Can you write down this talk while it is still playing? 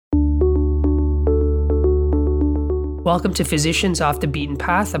Welcome to Physicians Off the Beaten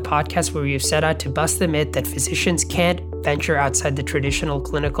Path, a podcast where we have set out to bust the myth that physicians can't venture outside the traditional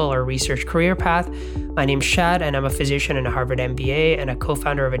clinical or research career path. My name's Shad, and I'm a physician and a Harvard MBA and a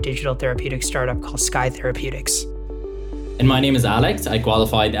co-founder of a digital therapeutic startup called Sky Therapeutics. And my name is Alex. I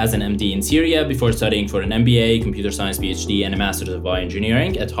qualified as an MD in Syria before studying for an MBA, computer science PhD, and a Master's of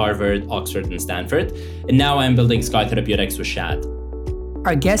Bioengineering at Harvard, Oxford, and Stanford. And now I'm building Sky Therapeutics with Shad.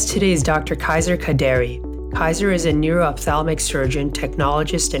 Our guest today is Dr. Khizer Khaderi. Khizer is a neuro-ophthalmic surgeon,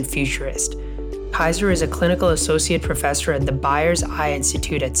 technologist, and futurist. Khizer is a clinical associate professor at the Byers Eye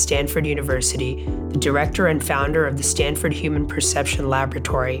Institute at Stanford University, the director and founder of the Stanford Human Perception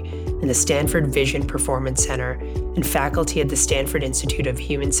Laboratory and the Stanford Vision Performance Center, and faculty at the Stanford Institute of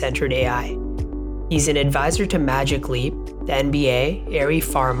Human-Centered AI. He's an advisor to Magic Leap, the NBA, Aerie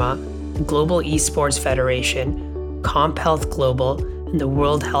Pharma, the Global Esports Federation, Comp Health Global, and the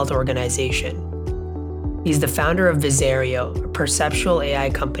World Health Organization. He's the founder of Vizzario, a perceptual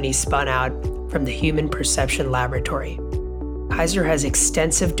AI company spun out from the Human Perception Laboratory. Khizer has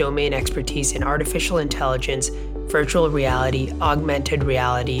extensive domain expertise in artificial intelligence, virtual reality, augmented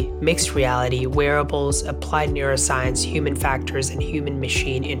reality, mixed reality, wearables, applied neuroscience, human factors, and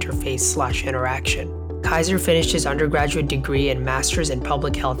human-machine interface/interaction. Khizer finished his undergraduate degree and master's in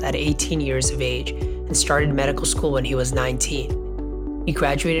public health at 18 years of age and started medical school when he was 19. He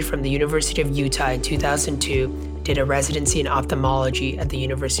graduated from the University of Utah in 2002 and did a residency in ophthalmology at the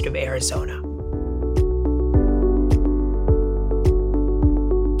University of Arizona.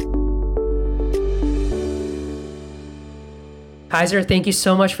 Khizer, thank you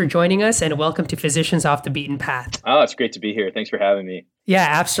so much for joining us and welcome to Physicians Off the Beaten Path. Oh, it's great to be here. Thanks for having me. Yeah,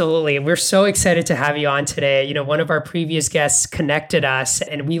 absolutely. We're so excited to have you on today. You know, one of our previous guests connected us,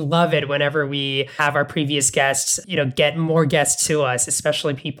 and we love it whenever we have our previous guests, get more guests to us,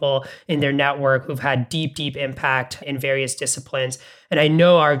 especially people in their network who've had deep impact in various disciplines. And I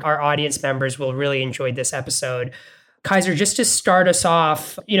know our audience members will really enjoy this episode. Khizer, just to start us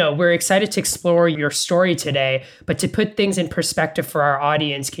off, we're excited to explore your story today, but to put things in perspective for our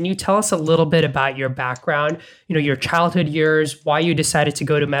audience, can you tell us a little bit about your background, your childhood years, why you decided to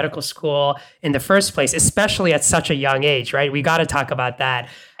go to medical school in the first place, especially at such a young age, right? We got to talk about that,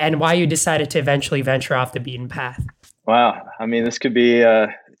 and why you decided to eventually venture off the beaten path. Wow. I mean, this could be,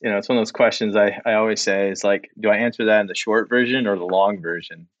 it's one of those questions I always say is like, do I answer that in the short version or the long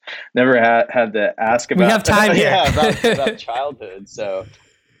version? Never had to ask about. We have time here. about childhood. So,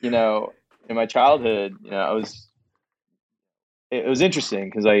 in my childhood, it was interesting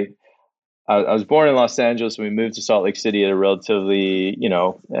because I was born in Los Angeles and we moved to Salt Lake City at a relatively,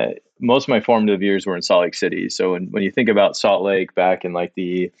 most of my formative years were in Salt Lake City. So when you think about Salt Lake back in like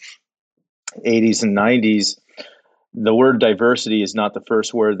the 80s and 90s, the word diversity is not the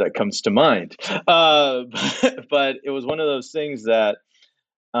first word that comes to mind. But it was one of those things that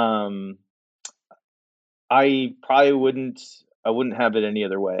I probably wouldn't have it any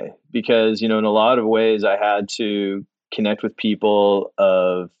other way because, in a lot of ways I had to connect with people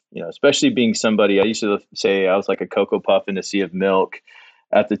of, especially being somebody, I used to say I was like a Cocoa Puff in a sea of milk.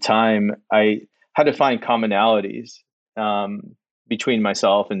 At the time, I had to find commonalities between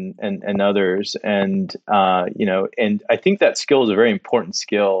myself and others. And I think that skill is a very important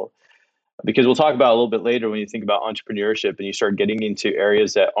skill because we'll talk about a little bit later when you think about entrepreneurship and you start getting into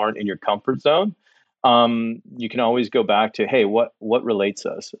areas that aren't in your comfort zone. You can always go back to, hey, what relates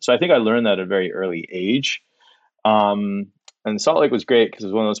us? So I think I learned that at a very early age. And Salt Lake was great because it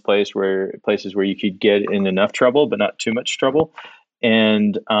was one of those places where you could get in enough trouble, but not too much trouble.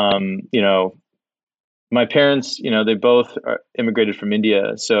 And, my parents, they both immigrated from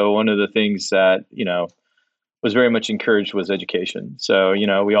India. So one of the things that, was very much encouraged was education. So,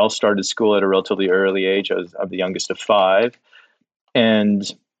 we all started school at a relatively early age. I'm the youngest of five. And,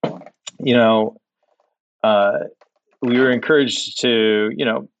 we were encouraged to,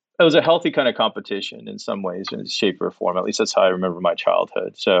 it was a healthy kind of competition in some ways, in shape or form. At least that's how I remember my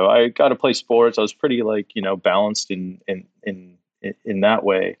childhood. So I got to play sports. I was pretty balanced in that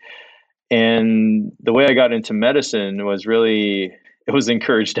way. And the way I got into medicine was it was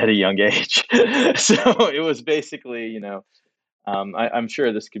encouraged at a young age. So it was basically, I'm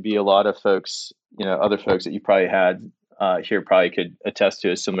sure this could be a lot of folks, other folks that you probably had here probably could attest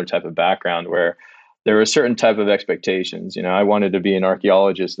to a similar type of background where there were a certain type of expectations. I wanted to be an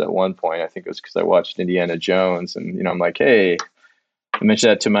archaeologist at one point. I think it was because I watched Indiana Jones and, I'm like, hey, I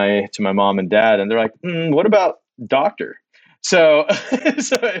mentioned that to my mom and dad and they're like, what about doctor? So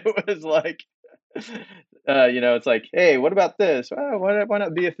it was like, it's like, hey, what about this? Why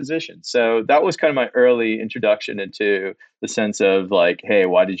not be a physician? So that was kind of my early introduction into the sense of like, hey,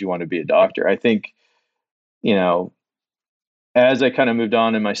 why did you want to be a doctor? I think, as I kind of moved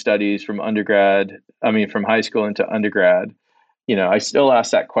on in my studies from high school into undergrad, I still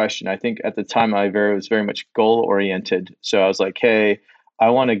asked that question. I think at the time was very much goal oriented. So I was like, hey, I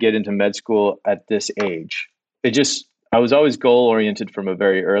want to get into med school at this age. I was always goal oriented from a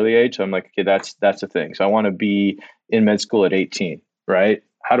very early age. So I'm like, okay, that's a thing. So I want to be in med school at 18, right?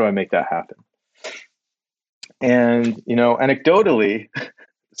 How do I make that happen? And, anecdotally,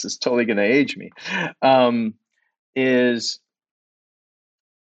 this is totally going to age me, is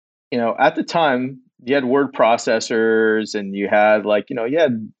at the time you had word processors and you had you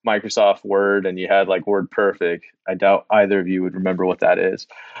had Microsoft Word and you had like Word Perfect. I doubt either of you would remember what that is.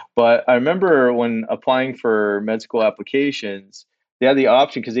 But I remember when applying for med school applications, they had the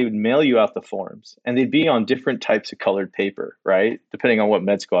option because they would mail you out the forms and they'd be on different types of colored paper, right? Depending on what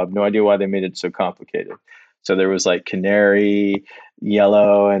med school. I have no idea why they made it so complicated. So there was like canary,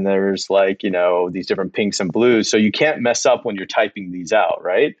 yellow, and there's these different pinks and blues. So you can't mess up when you're typing these out,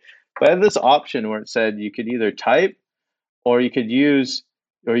 right? But I had this option where it said you could either type or you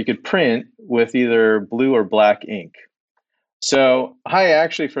could print with either blue or black ink. So I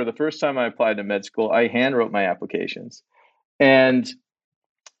actually, for the first time I applied to med school, I hand wrote my applications. And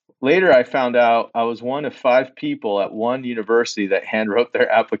later I found out I was one of 5 people at one university that hand wrote their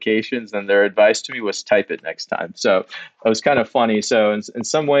applications, and their advice to me was type it next time. So it was kind of funny. So in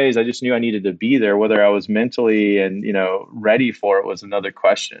some ways I just knew I needed to be there. Whether I was mentally and, ready for it was another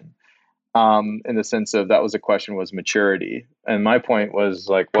question. In the sense of that was a question was maturity. And my point was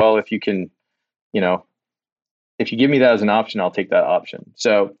like, well, if you can, if you give me that as an option, I'll take that option.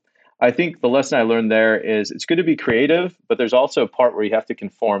 So I think the lesson I learned there is it's good to be creative, but there's also a part where you have to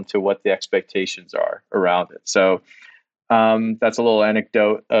conform to what the expectations are around it. So that's a little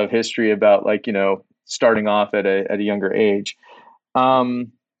anecdote of history about starting off at a younger age.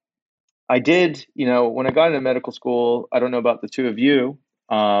 I did, when I got into medical school, I don't know about the two of you,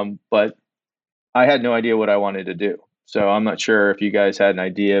 but I had no idea what I wanted to do. So I'm not sure if you guys had an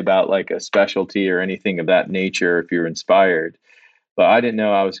idea about like a specialty or anything of that nature, if you're inspired, but I didn't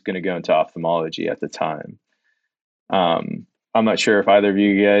know I was going to go into ophthalmology at the time. I'm not sure if either of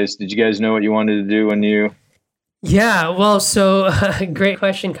did you guys know what you wanted to do when you... Yeah, well, so great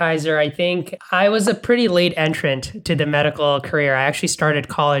question, Khizer. I think I was a pretty late entrant to the medical career. I actually started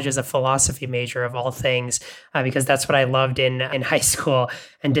college as a philosophy major of all things, because that's what I loved in high school,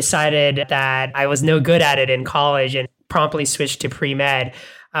 and decided that I was no good at it in college and promptly switched to pre-med.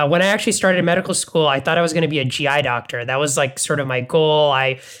 When I actually started medical school, I thought I was going to be a GI doctor. That was like sort of my goal.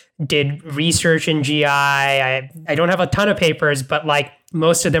 I did research in GI. I don't have a ton of papers, but like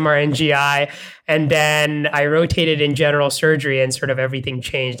most of them are in GI. And then I rotated in general surgery and sort of everything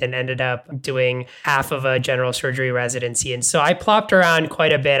changed and ended up doing half of a general surgery residency. And so I plopped around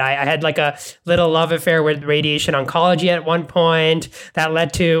quite a bit. I had like a little love affair with radiation oncology at one point that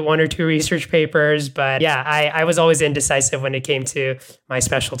led to 1 or 2 research papers. But yeah, I was always indecisive when it came to my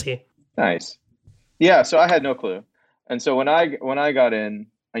specialty. Nice. Yeah, so I had no clue. And so when I got in,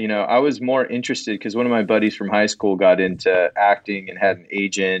 I was more interested because one of my buddies from high school got into acting and had an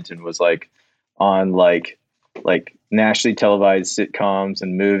agent and was like on like nationally televised sitcoms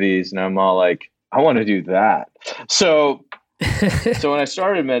and movies. And I'm all like, I want to do that. So when I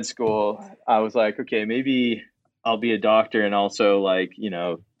started med school, I was like, okay, maybe I'll be a doctor and also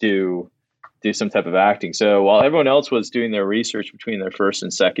do some type of acting. So while everyone else was doing their research between their first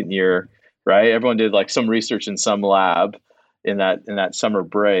and second year, right? Everyone did like some research in some lab in that summer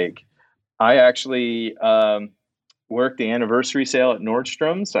break. I actually worked the anniversary sale at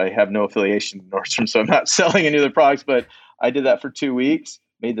Nordstrom's. I have no affiliation to Nordstrom, so I'm not selling any of the products, but I did that for 2 weeks,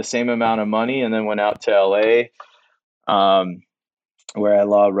 made the same amount of money, and then went out to LA, where I had a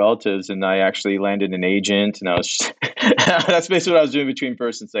lot of relatives, and I actually landed an agent, and I was that's basically what I was doing between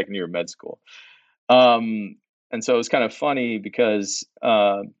first and second year of med school. And so it was kind of funny because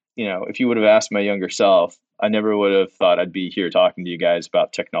if you would have asked my younger self, I never would have thought I'd be here talking to you guys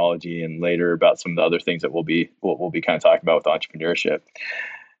about technology and later about some of the other things that we'll be kind of talking about with entrepreneurship.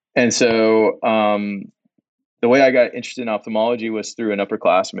 And so the way I got interested in ophthalmology was through an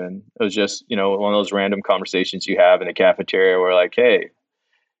upperclassman. It was just, one of those random conversations you have in a cafeteria where like, hey,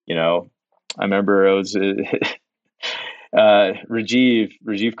 I remember it was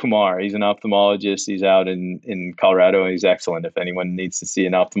Rajiv Kumar. He's an ophthalmologist. He's out in Colorado, and he's excellent. If anyone needs to see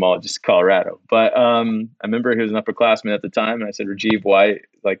an ophthalmologist in Colorado, but I remember he was an upperclassman at the time, and I said, Rajiv, why?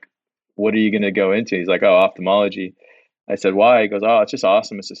 Like, what are you going to go into? He's like, oh, ophthalmology. I said, why? He goes, oh, it's just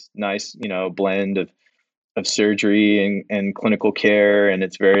awesome. It's just nice, blend of surgery and clinical care, and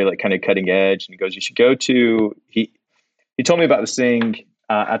it's very like kind of cutting edge. And he goes, you should go to. He told me about this thing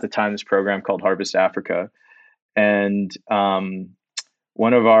at the time, this program called Harvest Africa. And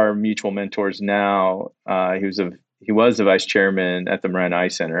one of our mutual mentors now, he was the vice chairman at the Marin Eye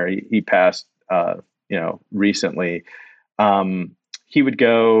Center. He passed, recently. He would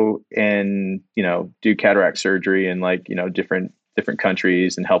go and do cataract surgery in different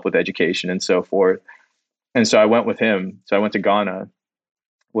countries and help with education and so forth. And so I went with him. So I went to Ghana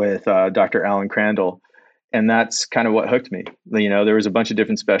with Dr. Alan Crandall. And that's kind of what hooked me. There was a bunch of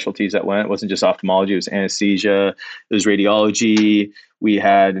different specialties that went. It wasn't just ophthalmology. It was anesthesia. It was radiology. We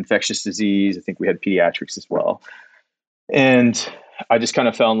had infectious disease. I think we had pediatrics as well. And I just kind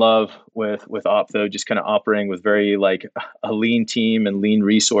of fell in love with ophtho, just kind of operating with very a lean team and lean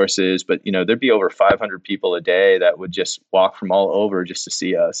resources. But, there'd be over 500 people a day that would just walk from all over just to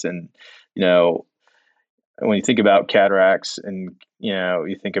see us. And, when you think about cataracts and,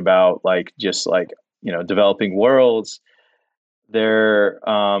 you think about developing worlds, they're,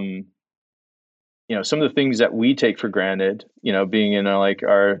 some of the things that we take for granted, being in our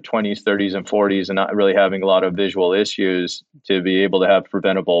 20s, 30s, and 40s and not really having a lot of visual issues, to be able to have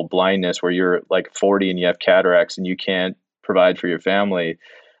preventable blindness where you're 40 and you have cataracts and you can't provide for your family.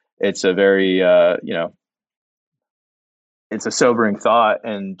 It's a very, it's a sobering thought.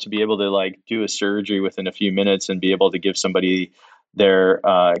 And to be able to do a surgery within a few minutes and be able to give somebody their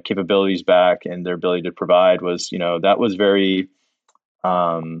capabilities back and their ability to provide was, that was very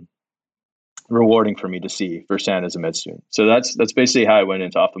rewarding for me to see firsthand as a med student. So that's basically how I went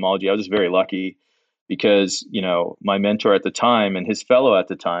into ophthalmology. I was just very lucky because, my mentor at the time and his fellow at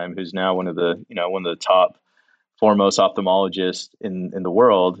the time, who's now one of the top foremost ophthalmologists in the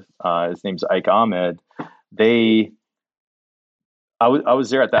world, his name's Ike Ahmed. I was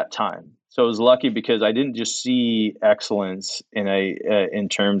there at that time. So I was lucky because I didn't just see excellence in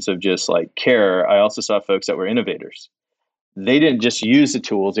terms of just care. I also saw folks that were innovators. They didn't just use the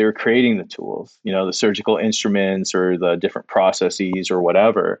tools; they were creating the tools. The surgical instruments or the different processes or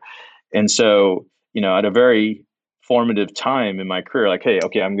whatever. And so, at a very formative time in my career, hey,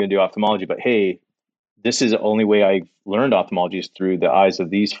 okay, I'm going to do ophthalmology, but hey, this is the only way I learned ophthalmology is through the eyes of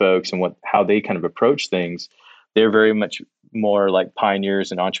these folks and how they kind of approach things. They're very much more like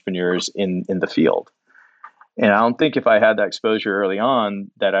pioneers and entrepreneurs in the field. And I don't think if I had that exposure early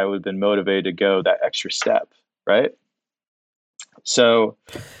on that I would have been motivated to go that extra step, right? So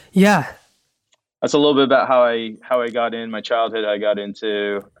yeah, that's a little bit about how I got in my childhood. I got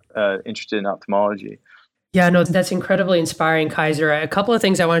into interested in ophthalmology. Yeah, no, that's incredibly inspiring, Khizer. A couple of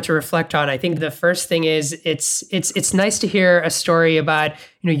things I wanted to reflect on. I think the first thing is it's nice to hear a story about,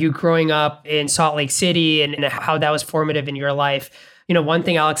 you growing up in Salt Lake City and how that was formative in your life. One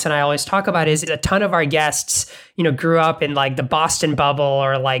thing Alex and I always talk about is a ton of our guests, grew up in the Boston bubble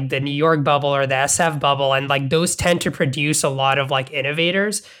or the New York bubble or the SF bubble. And those tend to produce a lot of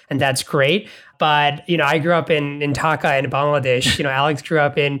innovators, and that's great. But, I grew up in Dhaka in Bangladesh, Alex grew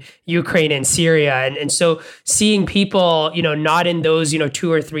up in Ukraine and Syria. And so seeing people, not in those,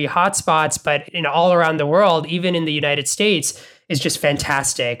 2 or 3 hotspots, but all around the world, even in the United States, is just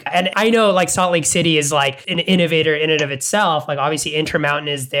fantastic. And I know Salt Lake City is an innovator in and of itself. Obviously Intermountain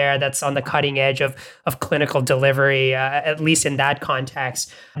is there. That's on the cutting edge of clinical delivery, at least in that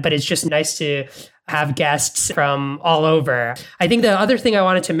context. But it's just nice to have guests from all over. I think the other thing I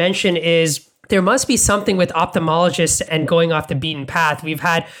wanted to mention is there must be something with ophthalmologists and going off the beaten path. We've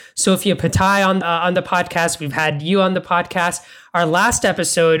had Sophia Patai on the podcast. We've had you on the podcast. Our last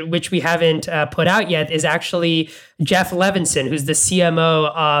episode, which we haven't put out yet, is actually Jeff Levinson, who's the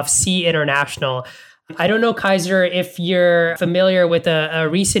CMO of C International. I don't know, Khizer, if you're familiar with a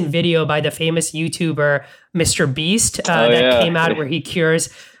recent video by the famous YouTuber, Mr. Beast, came out where he cures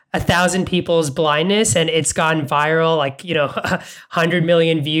 1,000 people's blindness, and it's gone viral, 100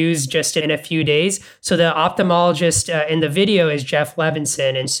 million views just in a few days. So the ophthalmologist in the video is Jeff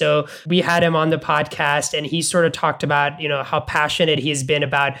Levinson. And so we had him on the podcast, and he sort of talked about, how passionate he has been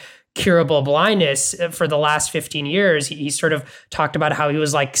about curable blindness for the last 15 years. He sort of talked about how he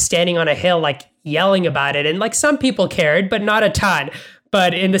was standing on a hill, yelling about it. And some people cared, but not a ton.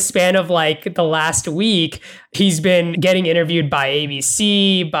 But in the span of the last week, he's been getting interviewed by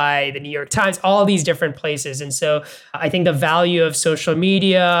ABC, by the New York Times, all these different places. And so I think the value of social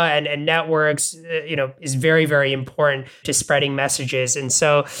media and networks, is very, very important to spreading messages. And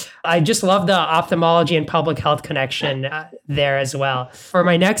so I just love the ophthalmology and public health connection there as well. For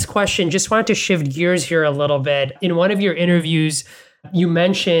my next question, just wanted to shift gears here a little bit. In one of your interviews, you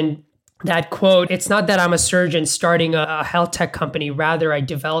mentioned that quote, "It's not that I'm a surgeon starting a health tech company. Rather, I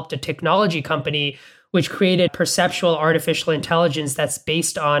developed a technology company which created perceptual artificial intelligence that's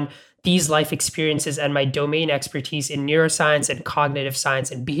based on these life experiences and my domain expertise in neuroscience and cognitive science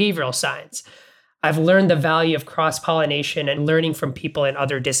and behavioral science." I've learned the value of cross-pollination and learning from people in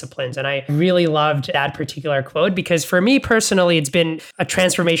other disciplines. And I really loved that particular quote because for me personally, it's been a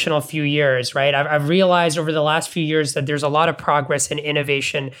transformational few years, right? I've realized over the last few years that there's a lot of progress and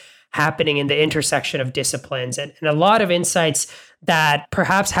innovation happening in the intersection of disciplines and a lot of insights that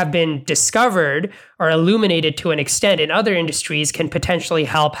perhaps have been discovered or illuminated to an extent in other industries can potentially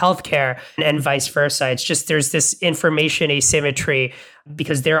help healthcare and vice versa. It's just there's this information asymmetry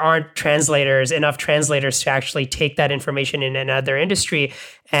because there aren't enough translators to actually take that information in another industry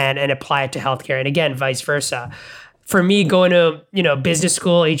and apply it to healthcare. And again, vice versa. For me, going to, business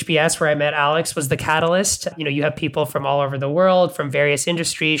school, HBS, where I met Alex, was the catalyst. You have people from all over the world, from various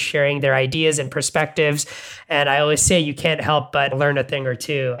industries, sharing their ideas and perspectives. And I always say you can't help but learn a thing or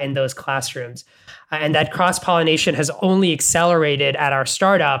two in those classrooms. And that cross-pollination has only accelerated at our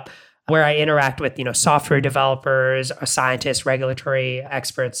startup, where I interact with, software developers, scientists, regulatory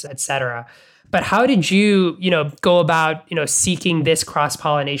experts, et cetera. But how did you, go about, seeking this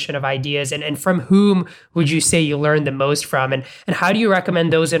cross-pollination of ideas and from whom would you say you learned the most from? And how do you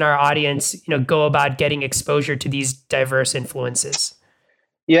recommend those in our audience, go about getting exposure to these diverse influences?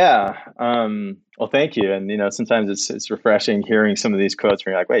 Yeah. Well, thank you. And, sometimes it's refreshing hearing some of these quotes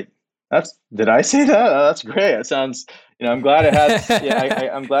where you're like, wait, did I say that? Oh, that's great. It sounds, I'm glad it has,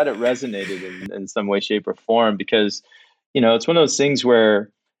 I'm glad it resonated in some way, shape or form because, it's one of those things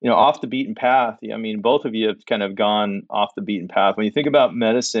where, off the beaten path. I mean, both of you have kind of gone off the beaten path. When you think about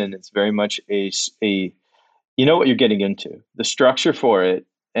medicine, it's very much you know what you're getting into, the structure for it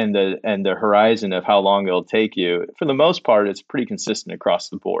and the horizon of how long it'll take you. For the most part, it's pretty consistent across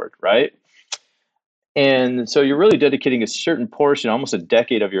the board, right? And so you're really dedicating a certain portion, almost a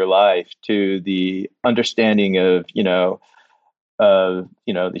decade of your life to the understanding of, the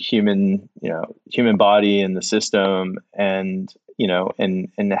human body and the system and,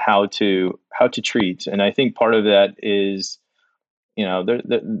 and how to treat. And I think part of that is,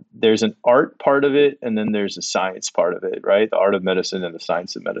 there's an art part of it, and then there's a science part of it, right? The art of medicine and the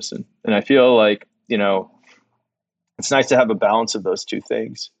science of medicine. And I feel like, it's nice to have a balance of those two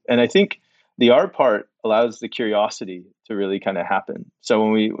things. And I think the art part allows the curiosity to really kind of happen. So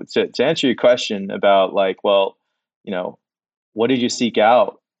when to answer your question about like, well, what did you seek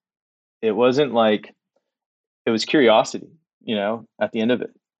out? It wasn't like, it was curiosity, at the end of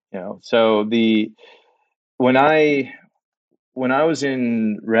it, so when I was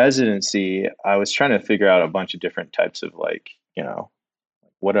in residency, I was trying to figure out a bunch of different types of like,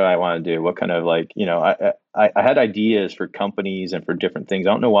 what do I want to do? What kind of like, I had ideas for companies and for different things.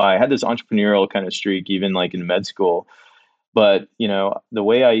 I don't know why I had this entrepreneurial kind of streak, even like in med school, but the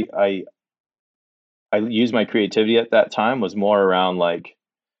way I used my creativity at that time was more around like,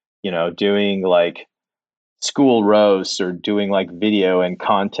 doing like school roasts or doing like video and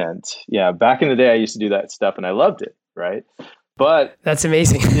content. Yeah. Back in the day, I used to do that stuff and I loved it. Right. But that's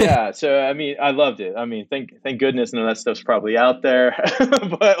amazing. Yeah. So, I mean, I loved it. I mean, thank goodness none of that stuff's probably out there,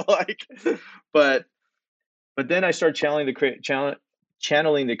 but then I started channeling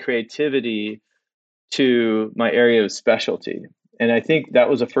the creativity to my area of specialty. And I think that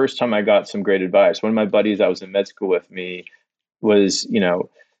was the first time I got some great advice. One of my buddies that was in med school with me was,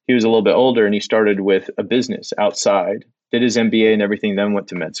 he was a little bit older and he started with a business outside, did his MBA and everything, then went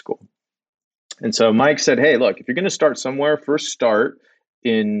to med school. And so Mike said, hey, look, if you're going to start somewhere, first start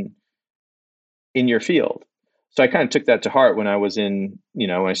in your field. So I kind of took that to heart when I was when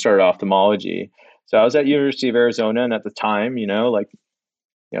I started ophthalmology. So I was at University of Arizona, and at the time,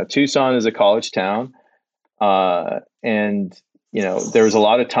 Tucson is a college town. And there was a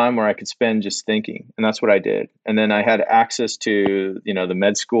lot of time where I could spend just thinking, and that's what I did. And then I had access to, the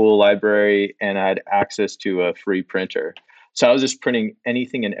med school library, and I had access to a free printer. So I was just printing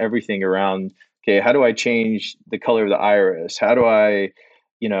anything and everything around, okay, how do I change the color of the iris? How do I,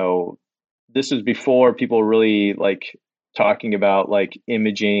 this was before people really like talking about like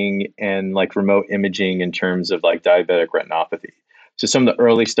imaging and like remote imaging in terms of like diabetic retinopathy. So some of the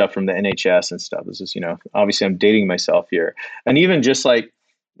early stuff from the NHS and stuff. This is, obviously I'm dating myself here. And even just like,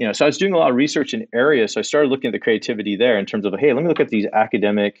 so I was doing a lot of research in areas. So I started looking at the creativity there in terms of, hey, let me look at these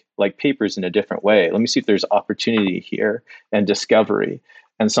academic like papers in a different way. Let me see if there's opportunity here and discovery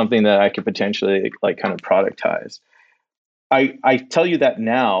and something that I could potentially like kind of productize. I tell you that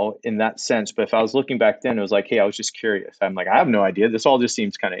now in that sense, but if I was looking back then, it was like, hey, I was just curious. I'm like, I have no idea. This all just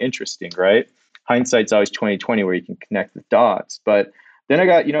seems kind of interesting, right? Hindsight's always 20/20 where you can connect the dots. But then I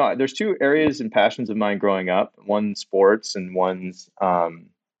got, there's two areas and passions of mine growing up. One's sports and one's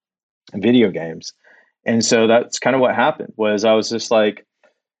video games. And so that's kind of what happened was I was just like,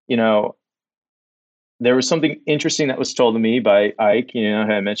 there was something interesting that was told to me by Ike, who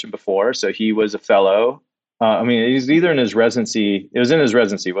I mentioned before. So he was a fellow. I mean, he's either in his residency. It was in his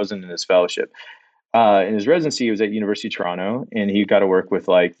residency. It wasn't in his fellowship. In his residency, he was at University of Toronto, and he got to work with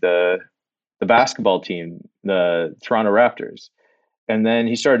like the basketball team, the Toronto Raptors. And then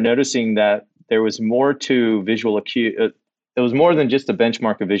he started noticing that there was more to visual acuity. It was more than just a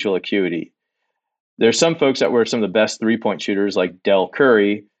benchmark of visual acuity. There's some folks that were some of the best 3-point shooters, like Del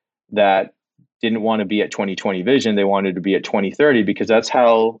Curry, that didn't want to be at 20/20 vision. They wanted to be at 20/30 because that's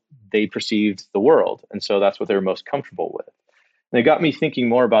how they perceived the world. And so that's what they were most comfortable with. And it got me thinking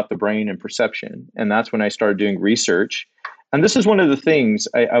more about the brain and perception. And that's when I started doing research. And this is one of the things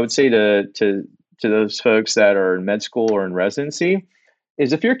I would say to those folks that are in med school or in residency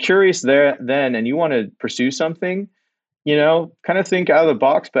is if you're curious there then and you want to pursue something, kind of think out of the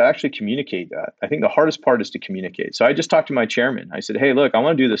box, but actually communicate that. I think the hardest part is to communicate. So I just talked to my chairman. I said, hey, look, I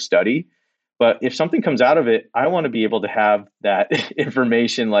want to do this study, but if something comes out of it, I want to be able to have that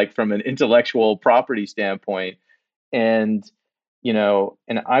information, like from an intellectual property standpoint. And,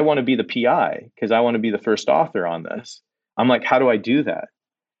 and I want to be the PI because I want to be the first author on this. I'm like, how do I do that?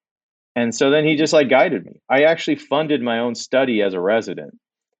 And so then he just like guided me. I actually funded my own study as a resident.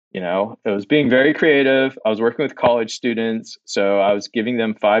 It was being very creative. I was working with college students. So I was giving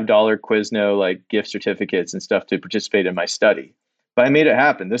them $5 Quizno like gift certificates and stuff to participate in my study. But I made it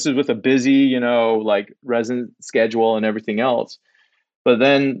happen. This is with a busy, like resident schedule and everything else. But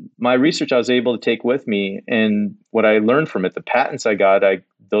then my research I was able to take with me, and what I learned from it, the patents I got,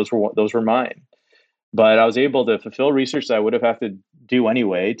 those were mine. But I was able to fulfill research that I would have had to do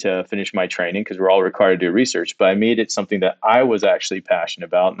anyway to finish my training because we're all required to do research. But I made it something that I was actually passionate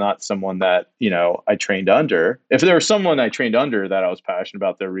about, not someone that, I trained under. If there was someone I trained under that I was passionate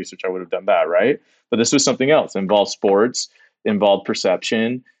about their research, I would have done that, right? But this was something else. It involved sports, involved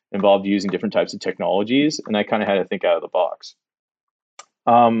perception, involved using different types of technologies. And I kind of had to think out of the box.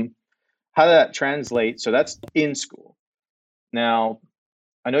 How did that translate? So that's in school. Now,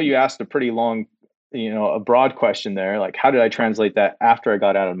 I know you asked a pretty long a broad question there, like how did I translate that after I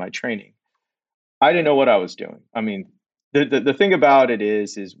got out of my training? I didn't know what I was doing. I mean, the thing about it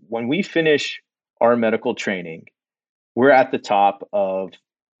is when we finish our medical training, we're at the top of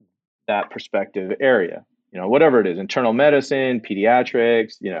that perspective area, whatever it is, internal medicine,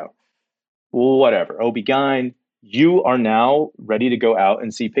 pediatrics, whatever, OB-GYN, you are now ready to go out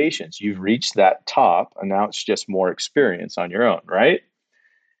and see patients. You've reached that top, and now it's just more experience on your own, right?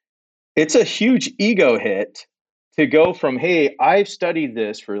 It's a huge ego hit to go from, hey, I've studied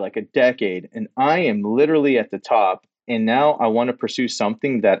this for like a decade and I am literally at the top. And now I want to pursue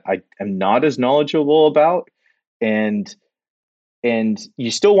something that I am not as knowledgeable about. And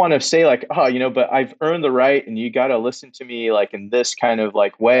you still want to say like, oh, but I've earned the right and you got to listen to me like in this kind of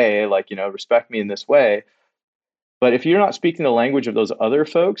like way, like, respect me in this way. But if you're not speaking the language of those other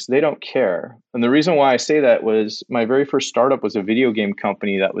folks, they don't care. And the reason why I say that was my very first startup was a video game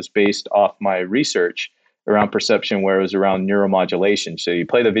company that was based off my research around perception, where it was around neuromodulation. So you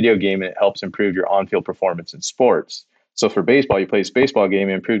play the video game and it helps improve your on-field performance in sports. So for baseball, you play this baseball game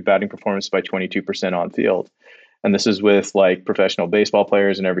and improved batting performance by 22% on field. And this is with like professional baseball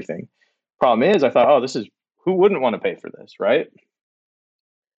players and everything. Problem is, I thought, who wouldn't want to pay for this, right?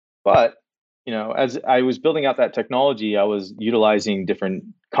 But as I was building out that technology, I was utilizing different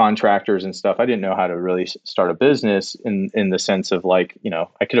contractors and stuff. I didn't know how to really start a business in the sense of like,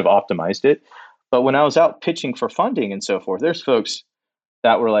 I could have optimized it. But when I was out pitching for funding and so forth, there's folks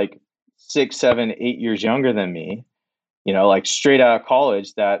that were like 6, 7, 8 years younger than me, like straight out of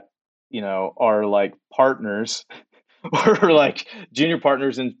college that, are like partners or like junior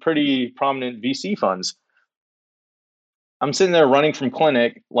partners in pretty prominent VC funds. I'm sitting there running from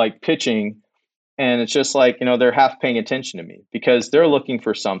clinic, like pitching. And it's just like, they're half paying attention to me because they're looking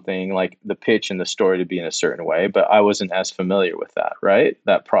for something like the pitch and the story to be in a certain way, but I wasn't as familiar with that, right?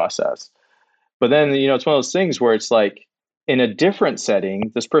 That process. But then, it's one of those things where it's like in a different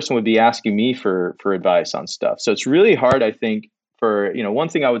setting, this person would be asking me for advice on stuff. So it's really hard, I think, for, one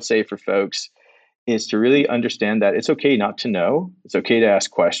thing I would say for folks is to really understand that it's okay not to know. It's okay to ask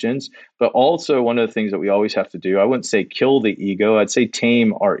questions. But also one of the things that we always have to do, I wouldn't say kill the ego, I'd say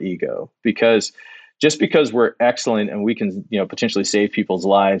tame our ego. Because just because we're excellent and we can, potentially save people's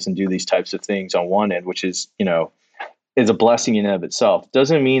lives and do these types of things on one end, which is, is a blessing in and of itself,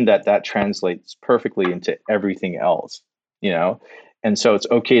 doesn't mean that translates perfectly into everything else, And so it's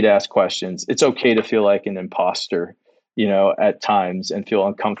okay to ask questions. It's okay to feel like an imposter, at times and feel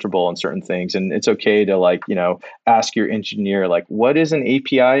uncomfortable in certain things. And it's okay to like, ask your engineer, like, what is an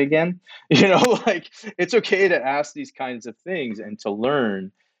API again? Like it's okay to ask these kinds of things and to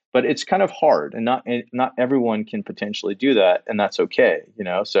learn but it's kind of hard, and not everyone can potentially do that, and that's okay,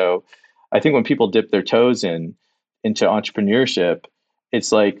 So I think when people dip their toes into entrepreneurship,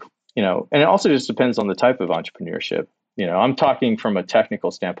 it's like, and it also just depends on the type of entrepreneurship. I'm talking from a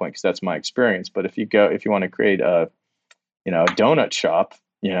technical standpoint because that's my experience. But if you want to create a donut shop,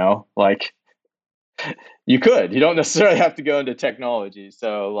 like you don't necessarily have to go into technology.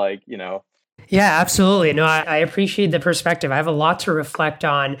 So Yeah, absolutely. No, I appreciate the perspective. I have a lot to reflect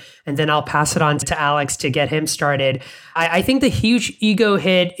on, and then I'll pass it on to Alex to get him started. I think the huge ego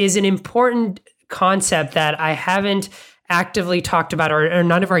hit is an important concept that I haven't actively talked about, or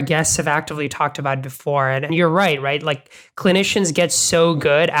none of our guests have actively talked about before. And you're right? Like clinicians get so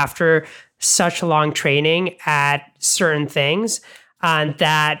good after such long training at certain things. And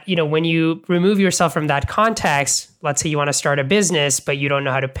that, when you remove yourself from that context, let's say you want to start a business, but you don't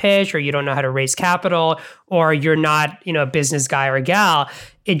know how to pitch, or you don't know how to raise capital, or you're not, a business guy or gal,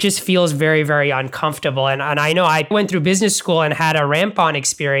 it just feels very, very uncomfortable. And I know I went through business school and had a ramp-on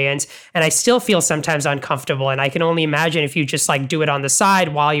experience, and I still feel sometimes uncomfortable. And I can only imagine if you just do it on the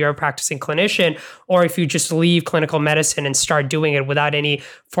side while you're a practicing clinician, or if you just leave clinical medicine and start doing it without any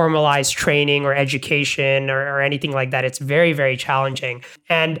formalized training or education or anything like that. It's very, very challenging.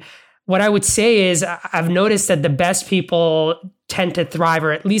 And what I would say is I've noticed that the best people tend to thrive,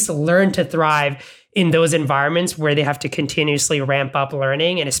 or at least learn to thrive, in those environments where they have to continuously ramp up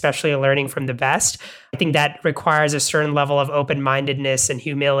learning, and especially learning from the best. I think that requires a certain level of open-mindedness and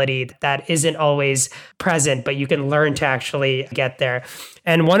humility that isn't always present, but you can learn to actually get there.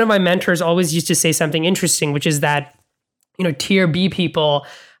 And one of my mentors always used to say something interesting, which is that, tier B people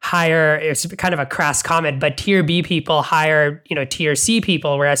hire, it's kind of a crass comment, but tier B people hire, tier C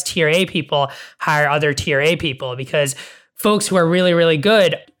people, whereas tier A people hire other tier A people, because folks who are really, really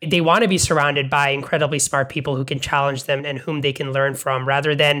good, they want to be surrounded by incredibly smart people who can challenge them and whom they can learn from,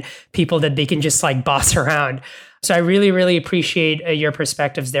 rather than people that they can just boss around. So I really, really appreciate your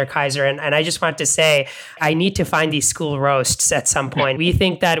perspectives there, Khizer. And I just want to say, I need to find these school roasts at some point. We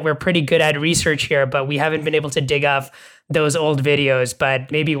think that we're pretty good at research here, but we haven't been able to dig up those old videos,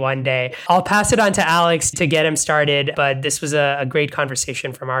 but maybe one day. I'll pass it on to Alex to get him started, but this was a great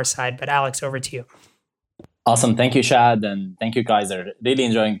conversation from our side. But Alex, over to you. Awesome. Thank you, Shad. And thank you, Khizer. Really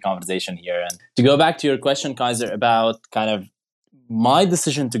enjoying the conversation here. And to go back to your question, Khizer, about kind of my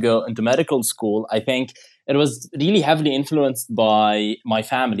decision to go into medical school, I think it was really heavily influenced by my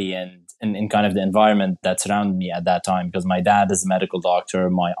family and in kind of the environment that surrounded me at that time, because my dad is a medical doctor,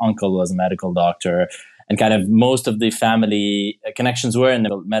 my uncle was a medical doctor, and kind of most of the family connections were in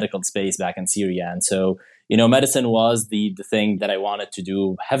the medical space back in Syria. And so, medicine was the thing that I wanted to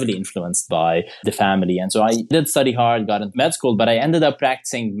do, heavily influenced by the family. And so I did study hard, got into med school, but I ended up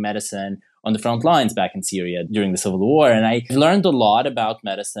practicing medicine on the front lines back in Syria during the civil war. And I learned a lot about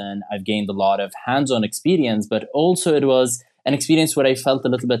medicine. I've gained a lot of hands-on experience, but also it was an experience where I felt a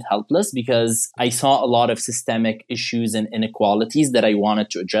little bit helpless, because I saw a lot of systemic issues and inequalities that I wanted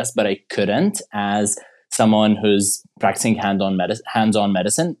to address, but I couldn't, as someone who's practicing hands-on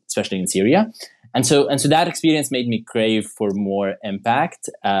medicine, especially in Syria. And so that experience made me crave for more impact.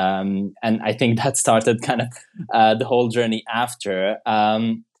 And I think that started kind of the whole journey after.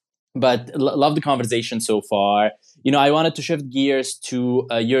 But love the conversation so far. I wanted to shift gears to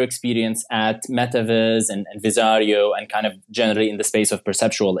your experience at MetaViz and Vizzario, and kind of generally in the space of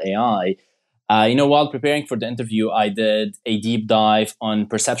perceptual AI. While preparing for the interview, I did a deep dive on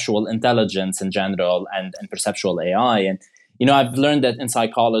perceptual intelligence in general and perceptual AI. And I've learned that in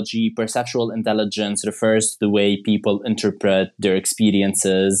psychology, perceptual intelligence refers to the way people interpret their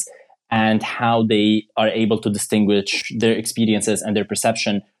experiences and how they are able to distinguish their experiences and their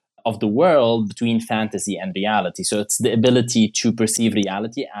perception of the world between fantasy and reality. So it's the ability to perceive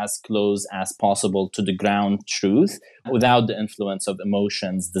reality as close as possible to the ground truth without the influence of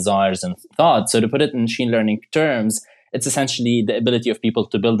emotions, desires, and thoughts. So to put it in machine learning terms, it's essentially the ability of people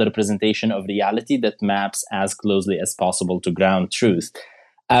to build a representation of reality that maps as closely as possible to ground truth.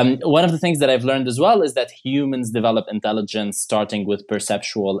 One of the things that I've learned as well is that humans develop intelligence starting with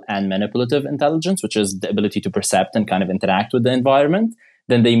perceptual and manipulative intelligence, which is the ability to percept and kind of interact with the environment.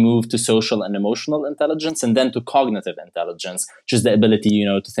 Then they move to social and emotional intelligence, and then to cognitive intelligence, which is the ability,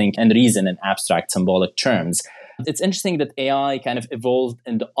 to think and reason in abstract symbolic terms. It's interesting that AI kind of evolved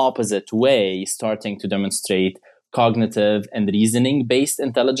in the opposite way, starting to demonstrate cognitive and reasoning-based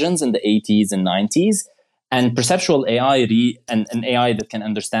intelligence in the 80s and 90s. And perceptual AI and AI that can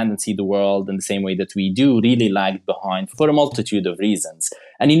understand and see the world in the same way that we do really lagged behind for a multitude of reasons.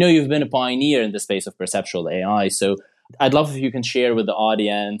 And you've been a pioneer in the space of perceptual AI. So I'd love if you can share with the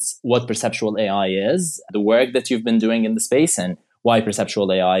audience what perceptual AI is, the work that you've been doing in the space, and why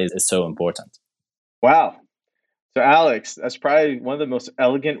perceptual AI is so important. Wow. So Alex, that's probably one of the most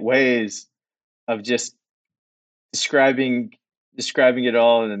elegant ways of just describing it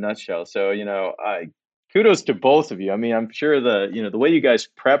all in a nutshell. So, I kudos to both of you. I mean, I'm sure the way you guys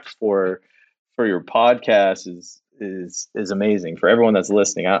prep for your podcast is amazing for everyone that's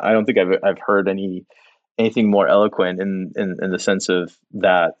listening. I don't think I've heard anything more eloquent in the sense of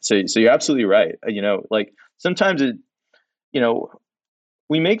that. So you're absolutely right. Like sometimes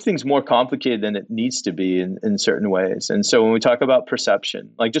we make things more complicated than it needs to be in certain ways. And so when we talk about perception,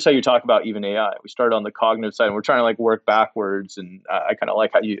 like just how you talk about even AI, we started on the cognitive side and we're trying to like work backwards. And I kind of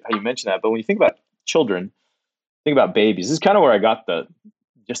like how you mentioned that. But when you think about children, think about babies, this is kind of where I got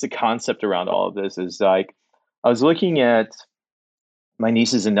just the concept around all of this is like, I was looking at my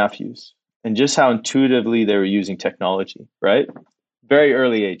nieces and nephews and just how intuitively they were using technology, right? Very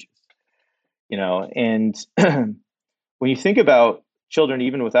early ages, and when you think about children,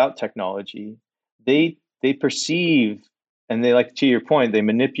 even without technology, they perceive and they, like to your point, they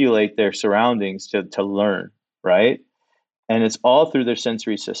manipulate their surroundings to learn, right? And it's all through their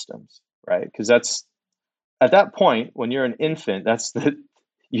sensory systems, right? Because that's at that point when you're an infant,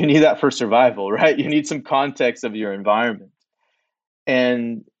 you need that for survival, right? You need some context of your environment.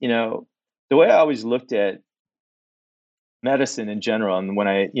 And the way I always looked at medicine in general, and when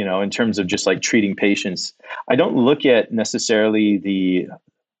in terms of just like treating patients, I don't look at necessarily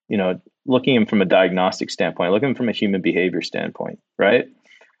looking at them from a diagnostic standpoint. I look at them from a human behavior standpoint, right?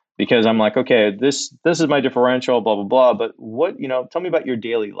 Because I'm like, okay, this is my differential, blah blah blah. But what tell me about your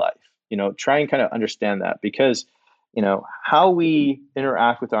daily life. Try and kind of understand that because how we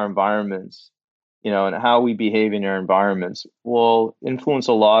interact with our environments, and how we behave in our environments will influence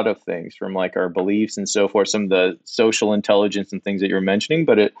a lot of things from like our beliefs and so forth, some of the social intelligence and things that you're mentioning,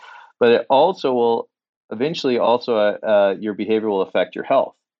 but it also will eventually also your behavior will affect your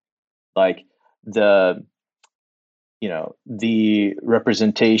health. Like the the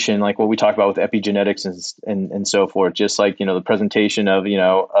representation, like what we talk about with epigenetics and so forth, just like the presentation of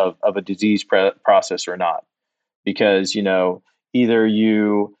of a disease process or not, because either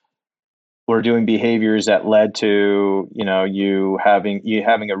you were doing behaviors that led to you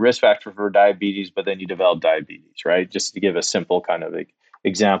having a risk factor for diabetes, but then you developed diabetes, right? Just to give a simple kind of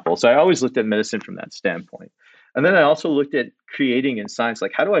example. So I always looked at medicine from that standpoint, and then I also looked at creating in science,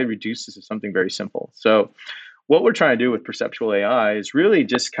 like how do I reduce this to something very simple? So what we're trying to do with perceptual AI is really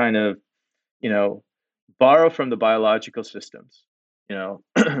just kind of borrow from the biological systems.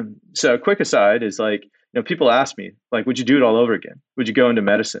 So a quick aside is like people ask me like, would you do it all over again? Would you go into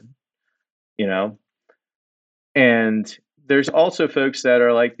medicine? And there's also folks that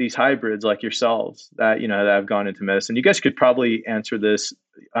are like these hybrids like yourselves that that have gone into medicine. You guys could probably answer this.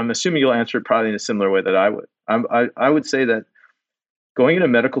 I'm assuming you'll answer it probably in a similar way that I would. I would say that going into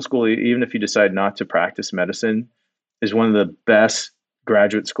medical school, even if you decide not to practice medicine, is one of the best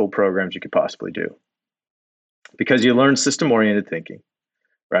graduate school programs you could possibly do, because you learn system-oriented thinking,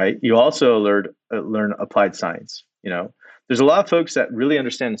 right? You also learn applied science. There's a lot of folks that really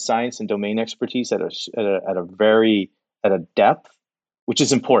understand science and domain expertise at a depth, which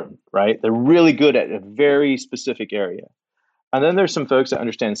is important, right? They're really good at a very specific area. And then there's some folks that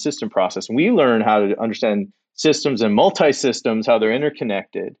understand system process. And we learn how to understand systems and multi-systems, how they're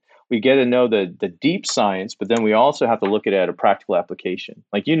interconnected. We get to know the deep science, but then we also have to look at it at a practical application.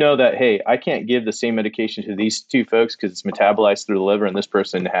 Like, that, hey, I can't give the same medication to these two folks because it's metabolized through the liver and this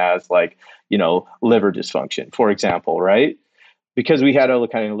person has liver dysfunction, for example, right? Because we had to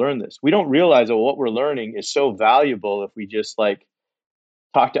kind of learn this. We don't realize that what we're learning is so valuable if we just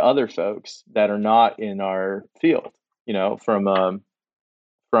talk to other folks that are not in our field, from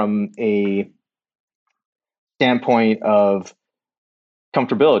a standpoint of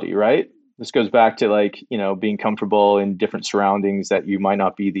comfortability, right? This goes back to being comfortable in different surroundings that you might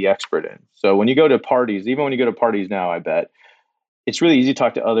not be the expert in. So when you go to parties, even when you go to parties now, I bet it's really easy to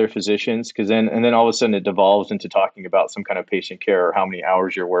talk to other physicians because then all of a sudden it devolves into talking about some kind of patient care or how many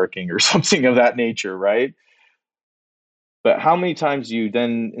hours you're working or something of that nature, right? But how many times do you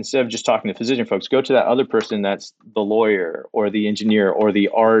then, instead of just talking to physician folks, go to that other person that's the lawyer or the engineer or the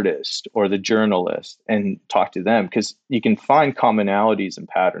artist or the journalist and talk to them? Because you can find commonalities and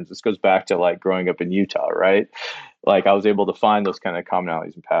patterns. This goes back to growing up in Utah, right? I was able to find those kind of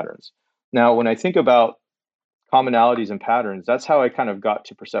commonalities and patterns. Now, when I think about commonalities and patterns, that's how I kind of got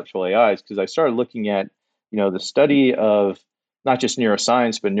to perceptual AIs, because I started looking at, the study of not just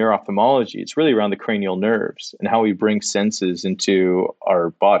neuroscience, but neuro-ophthalmology. It's really around the cranial nerves and how we bring senses into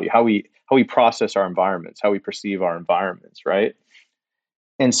our body, how we process our environments, how we perceive our environments, right?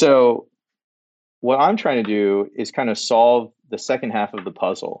 And so what I'm trying to do is kind of solve the second half of the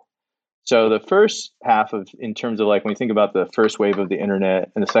puzzle. So the first half of, in terms of like when you think about the first wave of the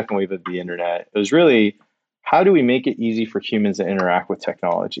internet and the second wave of the internet, it was really how do we make it easy for humans to interact with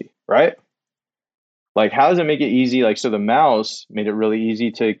technology, right? Like how does it make it easy? Like so the mouse made it really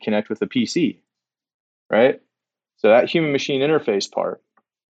easy to connect with the PC, right? So that human machine interface part.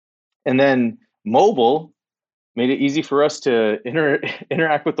 And then mobile made it easy for us to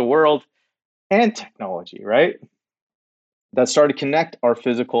interact with the world and technology, right? That started to connect our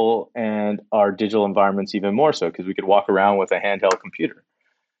physical and our digital environments even more so because we could walk around with a handheld computer.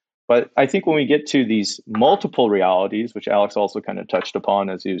 But I think when we get to these multiple realities, which Alex also kind of touched upon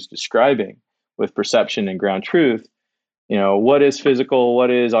as he was describing with perception and ground truth, what is physical, what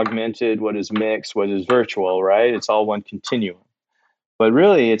is augmented, what is mixed, what is virtual, right? It's all one continuum. But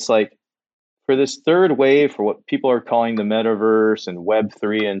really, it's like for this third wave, for what people are calling the metaverse and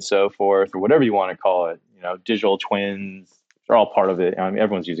Web3 and so forth, or whatever you want to call it, digital twins, they're all part of it. I mean,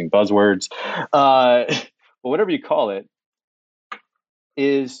 everyone's using buzzwords. But whatever you call it,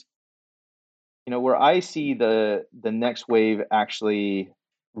 is where I see the next wave actually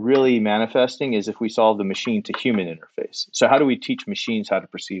really manifesting is if we solve the machine to human interface. So how do we teach machines how to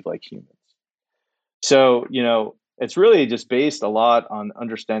perceive like humans? So, it's really just based a lot on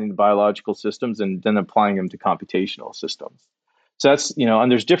understanding the biological systems and then applying them to computational systems. So that's,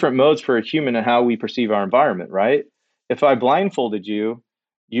 and there's different modes for a human and how we perceive our environment, right? If I blindfolded you,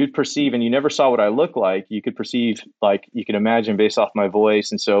 you'd perceive, and you never saw what I look like, you could perceive, like you could imagine based off my voice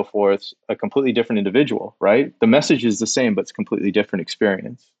and so forth, a completely different individual, right? The message is the same, but it's a completely different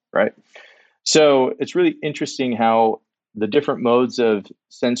experience, right? So it's really interesting how the different modes of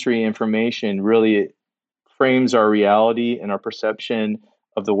sensory information really frames our reality and our perception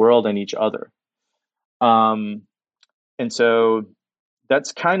of the world and each other. And so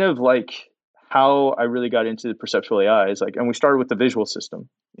that's kind of like how I really got into the perceptual AI is like, and we started with the visual system,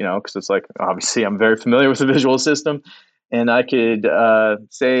 because it's like, obviously I'm very familiar with the visual system, and I could I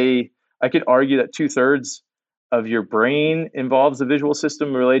could argue that 2/3 of your brain involves the visual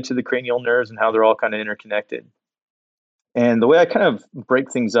system related to the cranial nerves and how they're all kind of interconnected. And the way I kind of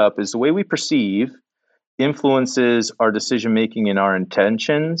break things up is the way we perceive influences our decision making and our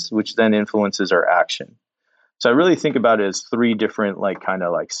intentions, which then influences our action. So I really think about it as three different kind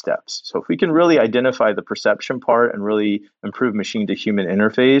of steps. So if we can really identify the perception part and really improve machine to human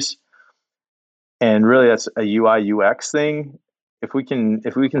interface, and really that's a UI UX thing, if we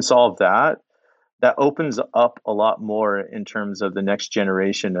can solve that, that opens up a lot more in terms of the next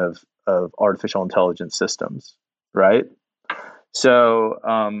generation of artificial intelligence systems, right? So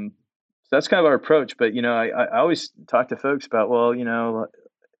that's kind of our approach. But I always talk to folks about, well,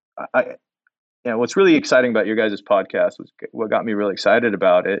 what's really exciting about your guys' podcast was what got me really excited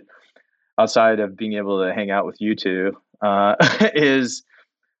about it, outside of being able to hang out with you two, is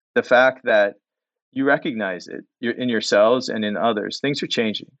the fact that you recognize it in yourselves and in others. Things are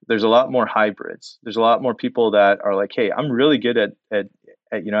changing. There's a lot more hybrids. There's a lot more people that are like, hey, I'm really good at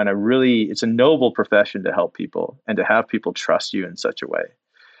and I really, it's a noble profession to help people and to have people trust you in such a way.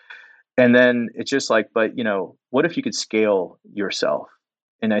 And then it's just like, but what if you could scale yourself?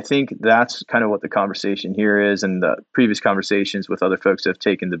 And I think that's kind of what the conversation here is, and the previous conversations with other folks that have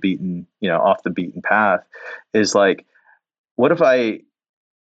taken the beaten, off the beaten path, is like, what if I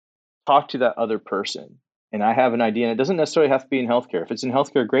talk to that other person and I have an idea, and it doesn't necessarily have to be in healthcare. If it's in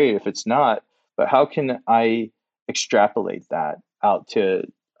healthcare, great. If it's not, but how can I extrapolate that out to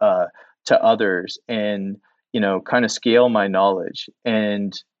others and, kind of scale my knowledge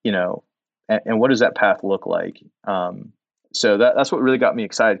and, and what does that path look like? So that's what really got me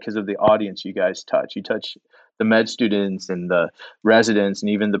excited, because of the audience you guys touch. You touch the med students and the residents and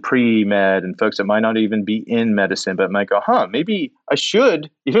even the pre-med and folks that might not even be in medicine, but might go, maybe I should,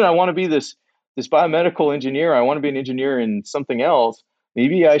 even I want to be this biomedical engineer. I want to be an engineer in something else.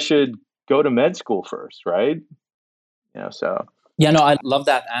 Maybe I should go to med school first, right? So. Yeah, no, I love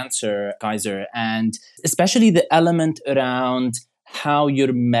that answer, Khizer. And especially the element around how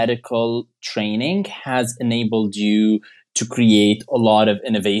your medical training has enabled you to create a lot of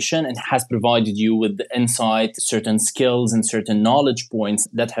innovation and has provided you with the insight, certain skills and certain knowledge points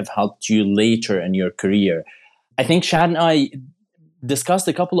that have helped you later in your career. I think Shad and I discussed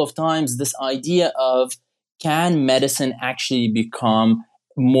a couple of times this idea of, can medicine actually become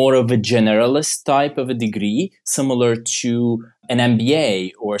more of a generalist type of a degree, similar to an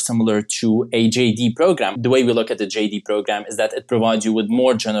MBA or similar to a JD program. The way we look at the JD program is that it provides you with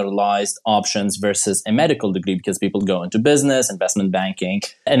more generalized options versus a medical degree, because people go into business, investment banking,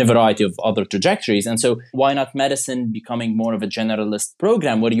 and a variety of other trajectories. And so why not medicine becoming more of a generalist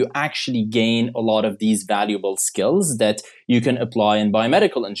program where you actually gain a lot of these valuable skills that you can apply in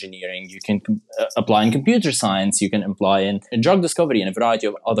biomedical engineering, you can apply in computer science, you can apply in drug discovery and a variety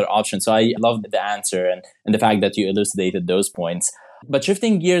of other options. So I love the answer and the fact that you elucidated those points. But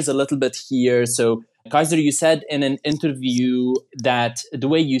shifting gears a little bit here. So Khizer, you said in an interview that the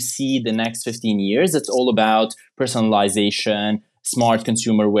way you see the next 15 years, it's all about personalization, smart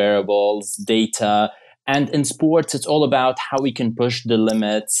consumer wearables, data. And in sports, it's all about how we can push the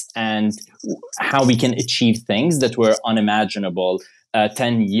limits and how we can achieve things that were unimaginable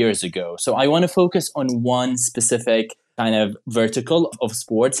 10 years ago. So I want to focus on one specific kind of vertical of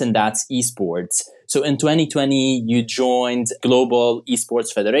sports, and that's esports. So in 2020, you joined Global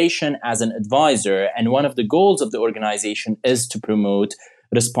Esports Federation as an advisor, and one of the goals of the organization is to promote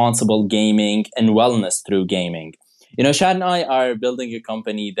responsible gaming and wellness through gaming. You know, Shad and I are building a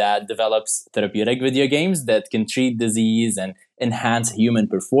company that develops therapeutic video games that can treat disease and enhance human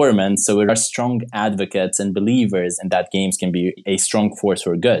performance. So we are strong advocates and believers in that games can be a strong force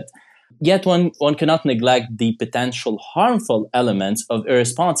for good. Yet one cannot neglect the potential harmful elements of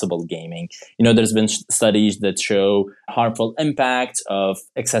irresponsible gaming. You know, there's been studies that show harmful impacts of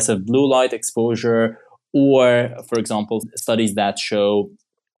excessive blue light exposure, or, for example, studies that show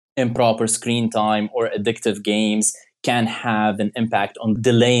improper screen time or addictive games can have an impact on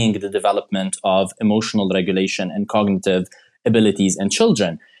delaying the development of emotional regulation and cognitive abilities in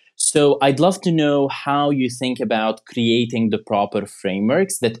children. So I'd love to know how you think about creating the proper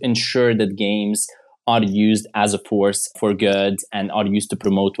frameworks that ensure that games are used as a force for good and are used to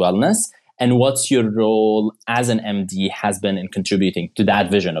promote wellness, and what's your role as an MD has been in contributing to that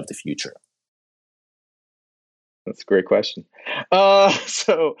vision of the future? That's a great question.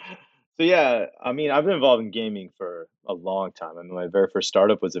 So yeah, I mean, I've been involved in gaming for a long time. I mean, my very first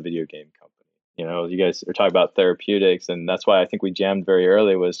startup was a video game company. You know, you guys are talking about therapeutics, and that's why I think we jammed very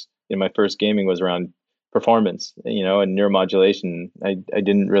early. Was, you know, my first gaming was around performance, you know, and neuromodulation. I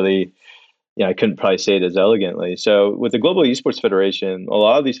didn't really, you know, I couldn't probably say it as elegantly. So with the Global Esports Federation, a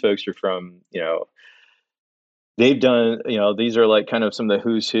lot of these folks are from, you know, they've done, you know, these are like kind of some of the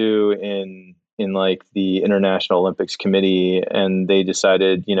who's who in like the International Olympics Committee, and they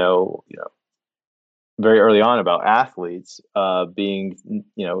decided, you know, very early on about athletes being,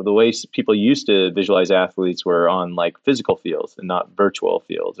 you know, the way people used to visualize athletes were on like physical fields and not virtual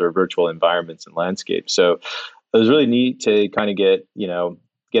fields or virtual environments and landscapes. So it was really neat to kind of get, you know,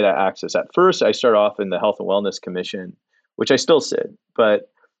 get access. At first, I started off in the Health and Wellness Commission, which I still sit,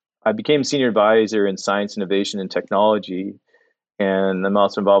 but I became senior advisor in science, innovation, and technology. And I'm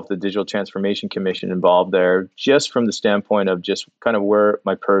also involved with the Digital Transformation Commission, involved there just from the standpoint of just kind of where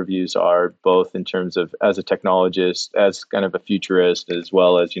my purviews are, both in terms of as a technologist, as kind of a futurist, as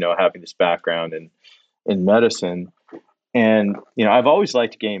well as, you know, having this background in medicine. And, you know, I've always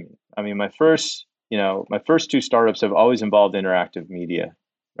liked gaming. I mean, my first two startups have always involved interactive media,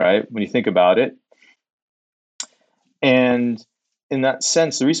 right? When you think about it. And in that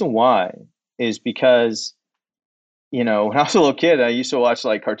sense, the reason why is because, you know, when I was a little kid, I used to watch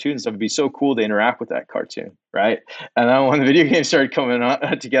like cartoons. It would be so cool to interact with that cartoon, right? And then when the video games started coming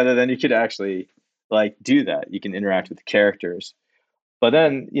on, together, then you could actually like do that. You can interact with the characters. But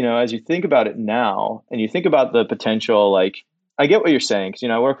then, you know, as you think about it now, and you think about the potential, like, I get what you're saying, because, you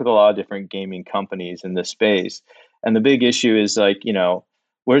know, I work with a lot of different gaming companies in this space. And the big issue is like, you know,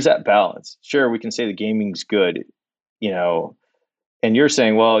 where's that balance? Sure, we can say the gaming's good, you know, and you're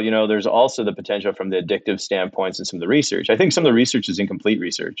saying, well, you know, there's also the potential from the addictive standpoints and some of the research. I think some of the research is incomplete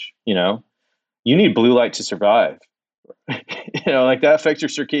research. You know, you need blue light to survive. You know, like that affects your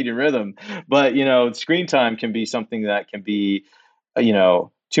circadian rhythm. But, you know, screen time can be something that can be, you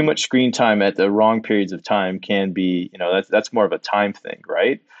know, too much screen time at the wrong periods of time can be, you know, that's more of a time thing,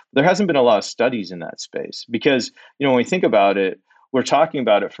 right? There hasn't been a lot of studies in that space because, you know, when we think about it, we're talking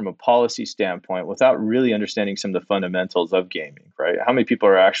about it from a policy standpoint without really understanding some of the fundamentals of gaming, right? How many people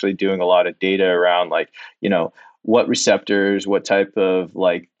are actually doing a lot of data around like, you know, what receptors, what type of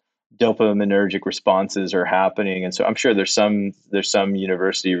like dopaminergic responses are happening. And so I'm sure there's some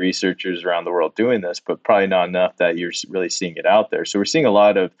university researchers around the world doing this, but probably not enough that you're really seeing it out there. So we're seeing a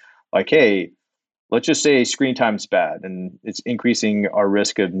lot of like, hey, let's just say screen time's bad and it's increasing our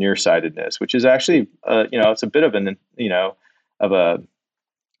risk of nearsightedness, which is actually, you know, it's a bit of an, you know, of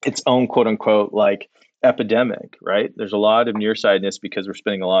its own quote unquote like epidemic, right? There's a lot of nearsightedness because we're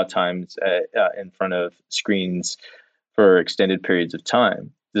spending a lot of time in front of screens for extended periods of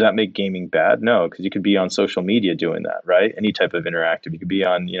time. Does that make gaming bad? No, because you could be on social media doing that, right? Any type of interactive. You could be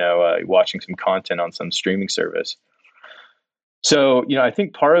on, watching some content on some streaming service. So, I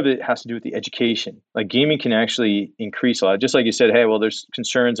think part of it has to do with the education. Like gaming can actually increase a lot. Just like you said, hey, well, there's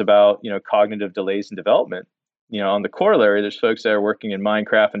concerns about, cognitive delays in development. On the corollary, there's folks that are working in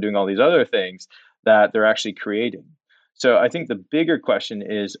Minecraft and doing all these other things that they're actually creating. So I think the bigger question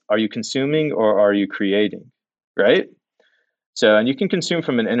is, are you consuming or are you creating? Right? So, and you can consume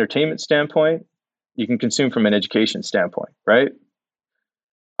from an entertainment standpoint, you can consume from an education standpoint, right?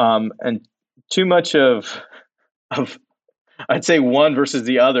 And too much of I'd say one versus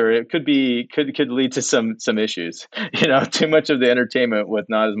the other, it could lead to some issues. Too much of the entertainment with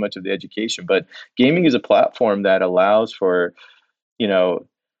not as much of the education. But gaming is a platform that allows for,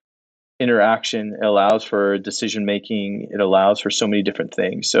 interaction, it allows for decision making, it allows for so many different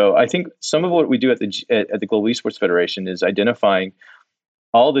things. So I think some of what we do at the Global Esports Federation is identifying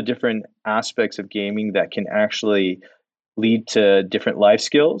all the different aspects of gaming that can actually lead to different life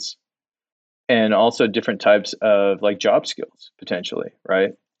skills and also different types of like job skills potentially,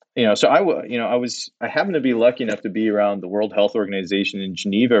 right? So I happened to be lucky enough to be around the World Health Organization in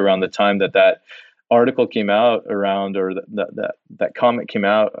Geneva around the time that article came out around, or that comment came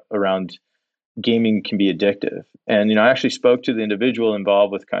out around gaming can be addictive. And I actually spoke to the individual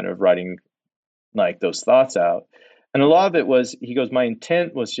involved with kind of writing like those thoughts out. And a lot of it was, he goes, my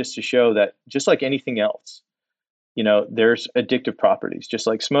intent was just to show that just like anything else, there's addictive properties, just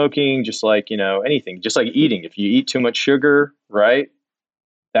like smoking, just like, anything, just like eating. If you eat too much sugar, right,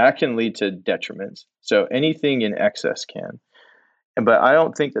 that can lead to detriments. So anything in excess can. But I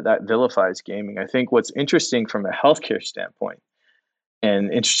don't think that vilifies gaming. I think what's interesting from a healthcare standpoint,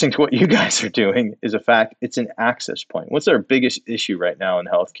 and interesting to what you guys are doing, is the fact it's an access point. What's our biggest issue right now in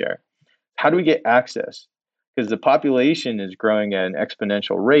healthcare? How do we get access? Because the population is growing at an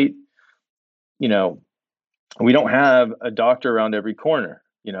exponential rate. We don't have a doctor around every corner,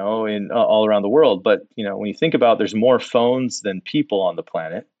 in all around the world. But, when you think about there's more phones than people on the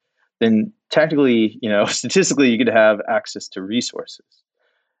planet, then technically, statistically, you could have access to resources.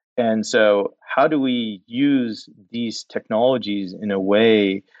 And so how do we use these technologies in a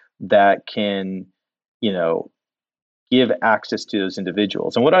way that can, give access to those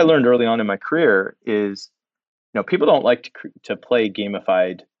individuals? And what I learned early on in my career is, people don't like to play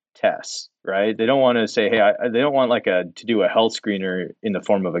gamified tests, right? They don't want to say, hey, they don't want to do a health screener in the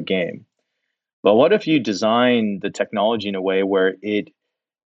form of a game. But what if you design the technology in a way where it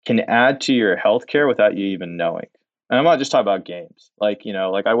can add to your healthcare without you even knowing? And I'm not just talking about games. Like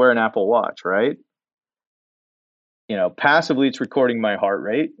I wear an Apple Watch, right? Passively it's recording my heart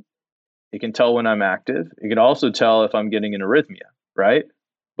rate. It can tell when I'm active. It can also tell if I'm getting an arrhythmia, right?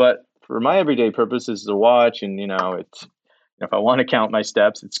 But for my everyday purposes, the watch, and it's, if I want to count my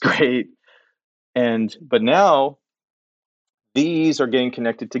steps, it's great. But now these are getting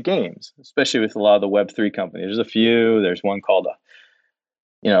connected to games, especially with a lot of the Web3 companies. There's a few. There's one called,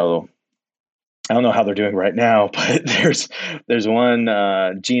 I don't know how they're doing right now, but there's one,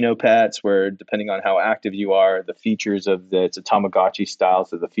 Genopets, where depending on how active you are, the features of it's a Tamagotchi style,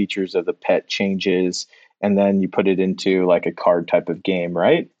 so the features of the pet changes, and then you put it into like a card type of game,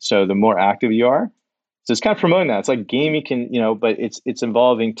 right? So the more active you are, so it's kind of promoting that. It's like gaming can, but it's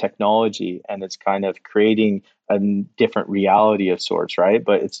involving technology, and it's kind of creating a different reality of sorts, right?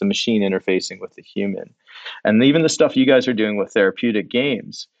 But it's the machine interfacing with the human. And even the stuff you guys are doing with therapeutic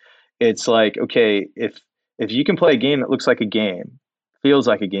games, it's like, okay, if you can play a game that looks like a game, feels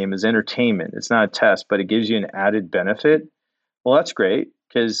like a game, is entertainment, it's not a test, but it gives you an added benefit, well, that's great,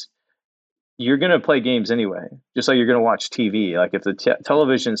 because you're going to play games anyway, just like you're going to watch TV. Like if the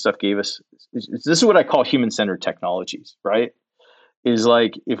television stuff gave us, this is what I call human-centered technologies, right? Is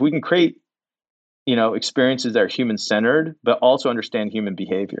like, if we can create, experiences that are human-centered, but also understand human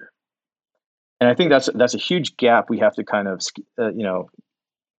behavior. And I think that's a huge gap we have to kind of,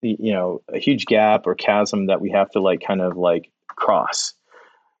 a huge gap or chasm that we have to cross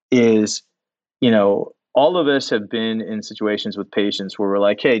is, all of us have been in situations with patients where we're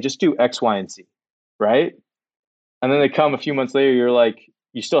like, hey, just do X, Y, and Z, right? And then they come a few months later, you're like,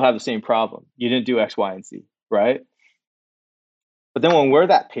 you still have the same problem. You didn't do X, Y, and Z, right? But then when we're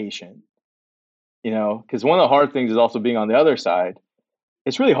that patient, because one of the hard things is also being on the other side,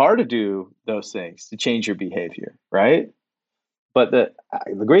 it's really hard to do those things, to change your behavior, right? But the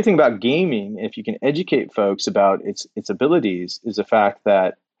great thing about gaming, if you can educate folks about its abilities, is the fact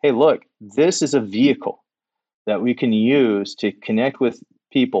that, hey, look, this is a vehicle that we can use to connect with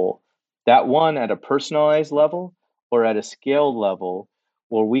people, that one at a personalized level or at a scaled level,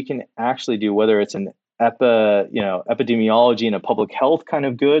 where we can actually do, whether it's an epidemiology and a public health kind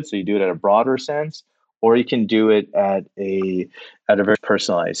of good, so you do it at a broader sense, or you can do it at a very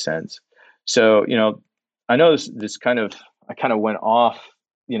personalized sense. So, I know this kind of I kind of went off,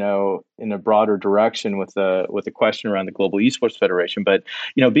 in a broader direction with the question around the Global Esports Federation, but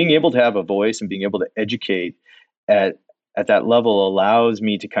being able to have a voice and being able to educate at that level allows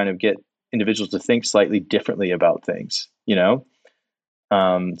me to kind of get individuals to think slightly differently about things. So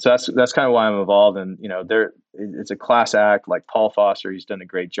that's kind of why I'm involved. And it's a class act. Like Paul Foster, he's done a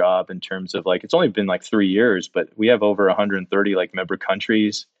great job in terms of like it's only been like 3 years, but we have over 130 like member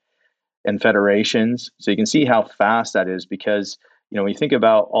countries and federations. So you can see how fast that is because when you think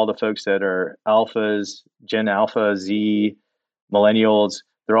about all the folks that are alphas, Gen Alpha, Z, millennials,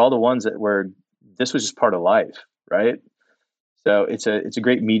 they're all the ones that were this was just part of life, right? So it's a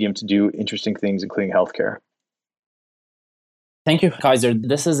great medium to do interesting things, including healthcare. Thank you, Khizer.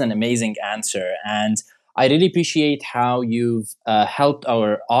 This is an amazing answer. And I really appreciate how you've helped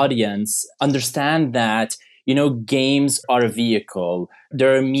our audience understand that, games are a vehicle.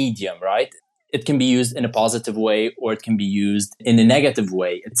 They're a medium, right? It can be used in a positive way or it can be used in a negative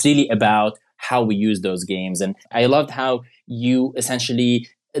way. It's really about how we use those games. And I loved how you essentially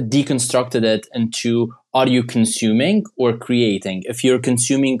deconstructed it into, are you consuming or creating? If you're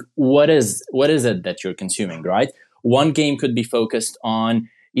consuming, what is it that you're consuming, right? One game could be focused on,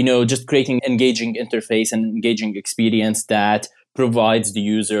 just creating engaging interface and engaging experience that provides the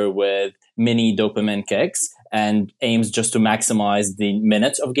user with mini dopamine kicks and aims just to maximize the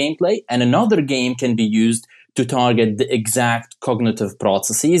minutes of gameplay. And another game can be used to target the exact cognitive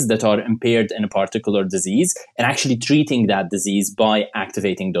processes that are impaired in a particular disease and actually treating that disease by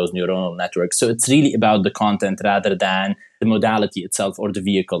activating those neuronal networks. So it's really about the content rather than the modality itself or the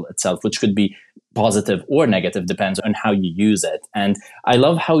vehicle itself, which could be positive or negative, depends on how you use it. And I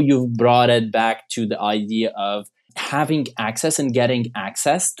love how you've brought it back to the idea of having access and getting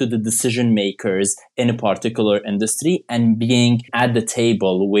access to the decision makers in a particular industry and being at the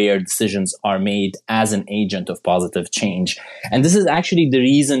table where decisions are made as an agent of positive change. And this is actually the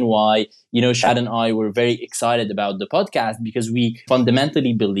reason why, Shad and I were very excited about the podcast, because we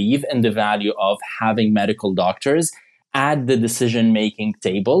fundamentally believe in the value of having medical doctors at the decision-making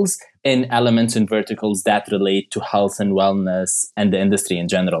tables in elements and verticals that relate to health and wellness and the industry in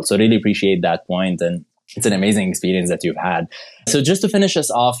general. So really appreciate that point, and it's an amazing experience that you've had. So just to finish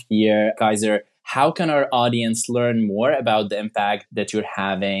us off here, Khizer, how can our audience learn more about the impact that you're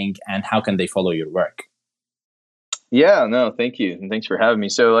having and how can they follow your work? Yeah, no, thank you. And thanks for having me.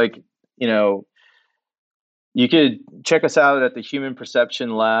 So you could check us out at the Human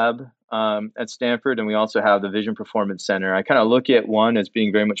Perception Lab at Stanford, and we also have the Vision Performance Center. I kind of look at one as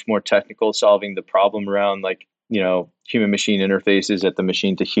being very much more technical, solving the problem around human-machine interfaces at the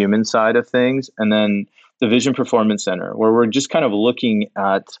machine-to-human side of things, and then the Vision Performance Center, where we're just kind of looking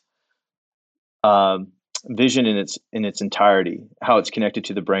at vision in its entirety, how it's connected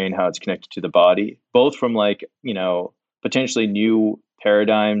to the brain, how it's connected to the body, both from potentially new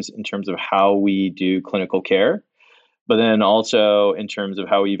paradigms in terms of how we do clinical care, but then also in terms of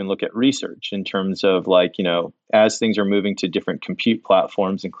how we even look at research, in terms of as things are moving to different compute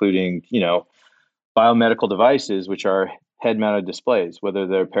platforms, including, biomedical devices, which are head-mounted displays, whether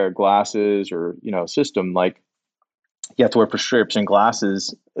they're a pair of glasses or, system, you have to wear prescription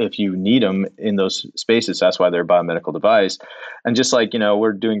glasses if you need them in those spaces. That's why they're a biomedical device. And just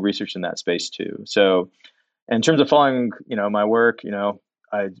we're doing research in that space too. So in terms of following, my work,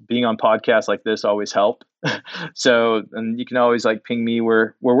 being on podcasts like this always help. So, and you can always ping me.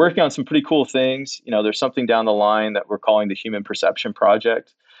 We're working on some pretty cool things. There's something down the line that we're calling the Human Perception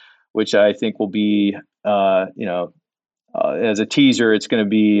Project, which I think will be, as a teaser, it's going to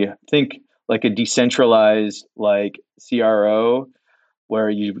be, think like a decentralized CRO where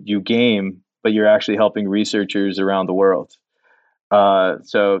you game, but you're actually helping researchers around the world.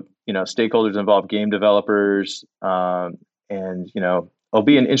 So, stakeholders involve game developers, and, it'll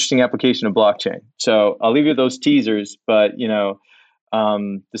be an interesting application of blockchain. So I'll leave you those teasers, but,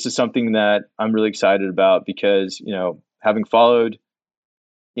 this is something that I'm really excited about because, having followed,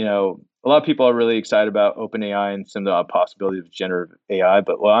 a lot of people are really excited about OpenAI and some of the possibilities of generative AI.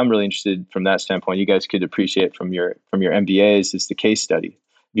 But what I'm really interested from that standpoint, you guys could appreciate from your MBAs, is the case study.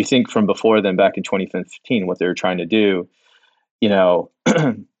 If you think from before then, back in 2015, what they were trying to do,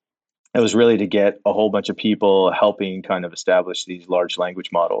 it was really to get a whole bunch of people helping kind of establish these large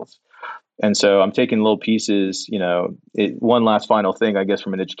language models. And so I'm taking little pieces, one last final thing, I guess,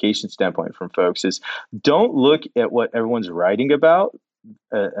 from an education standpoint from folks is don't look at what everyone's writing about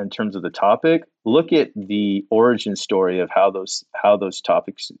in terms of the topic. Look at the origin story of how those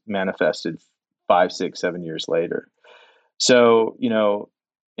topics manifested 5, 6, 7 years later. So,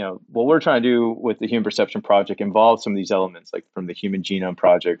 what we're trying to do with the Human Perception Project involves some of these elements, like from the Human Genome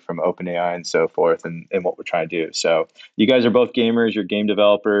Project, from OpenAI and so forth, and what we're trying to do. So you guys are both gamers, you're game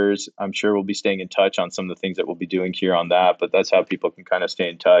developers. I'm sure we'll be staying in touch on some of the things that we'll be doing here on that, but that's how people can kind of stay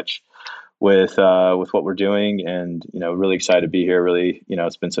in touch with what we're doing. And, really excited to be here. Really,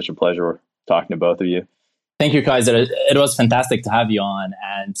 it's been such a pleasure talking to both of you. Thank you, Khizer. It was fantastic to have you on,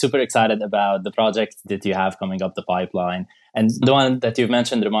 and super excited about the project that you have coming up the pipeline. And the one that you've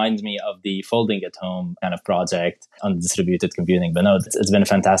mentioned reminds me of the folding at home kind of project on distributed computing. But no, it's been a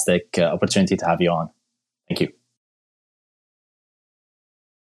fantastic opportunity to have you on. Thank you.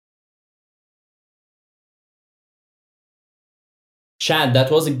 Chad, that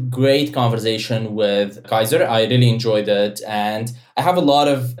was a great conversation with Khizer. I really enjoyed it. And I have a lot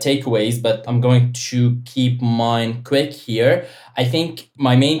of takeaways, but I'm going to keep mine quick here. I think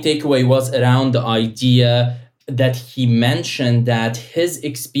my main takeaway was around the idea that he mentioned that his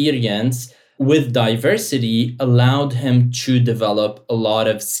experience with diversity allowed him to develop a lot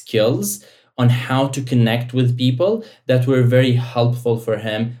of skills on how to connect with people that were very helpful for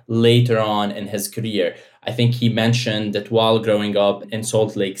him later on in his career. I think he mentioned that while growing up in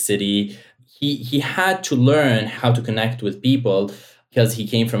Salt Lake City, he had to learn how to connect with people because he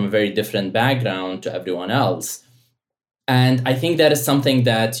came from a very different background to everyone else. And I think that is something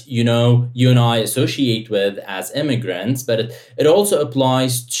that, you and I associate with as immigrants, but it also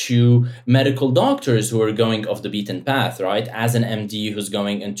applies to medical doctors who are going off the beaten path, right? As an MD who's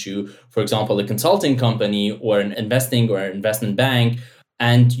going into, for example, a consulting company or an investing or an investment bank,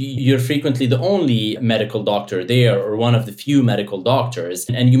 and you're frequently the only medical doctor there or one of the few medical doctors,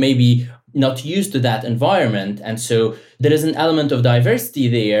 and you may be not used to that environment. And so there is an element of diversity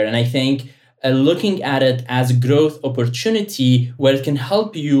there. And I think looking at it as a growth opportunity where it can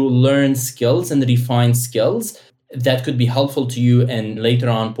help you learn skills and refine skills that could be helpful to you in later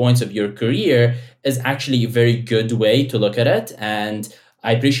on points of your career is actually a very good way to look at it. And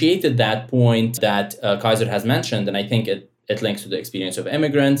I appreciated that point that Khizer has mentioned. And I think it links to the experience of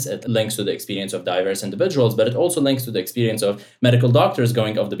immigrants, it links to the experience of diverse individuals, but it also links to the experience of medical doctors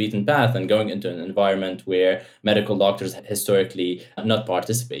going off the beaten path and going into an environment where medical doctors historically have not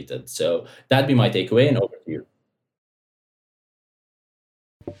participated. So that'd be my takeaway, and over to you.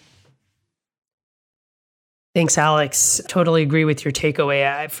 Thanks, Alex. Totally agree with your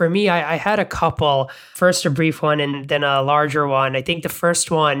takeaway. For me, I had a couple. First, a brief one and then a larger one. I think the first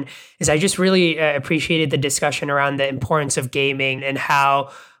one is I just really appreciated the discussion around the importance of gaming and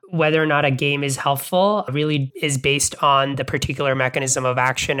how whether or not a game is helpful really is based on the particular mechanism of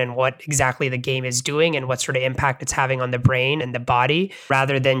action and what exactly the game is doing and what sort of impact it's having on the brain and the body,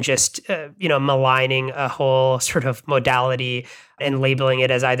 rather than just, maligning a whole sort of modality and labeling it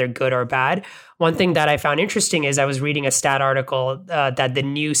as either good or bad. One thing that I found interesting is I was reading a stat article that the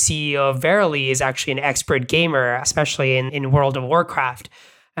new CEO of Verily is actually an expert gamer, especially in World of Warcraft.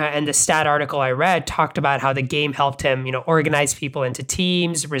 And the stat article I read talked about how the game helped him, organize people into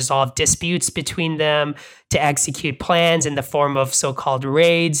teams, resolve disputes between them, to execute plans in the form of so-called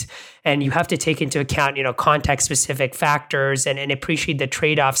raids. And you have to take into account, context-specific factors and appreciate the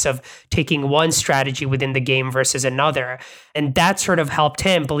trade-offs of taking one strategy within the game versus another. And that sort of helped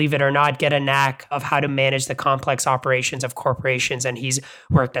him, believe it or not, get a knack of how to manage the complex operations of corporations. And he's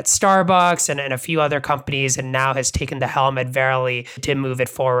worked at Starbucks and a few other companies, and now has taken the helm at Verily to move it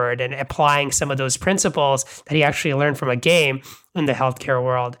forward and applying some of those principles that he actually learned from a game in the healthcare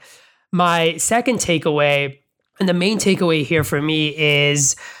world. My second takeaway, and the main takeaway here for me,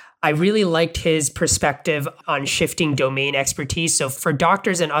 is I really liked his perspective on shifting domain expertise. So for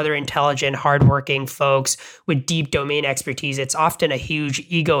doctors and other intelligent, hardworking folks with deep domain expertise, it's often a huge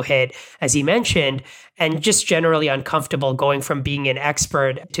ego hit, as he mentioned, and just generally uncomfortable going from being an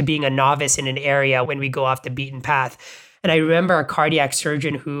expert to being a novice in an area when we go off the beaten path. And I remember a cardiac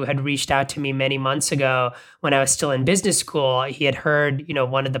surgeon who had reached out to me many months ago when I was still in business school. He had heard,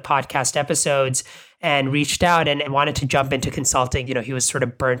 one of the podcast episodes and reached out and wanted to jump into consulting. He was sort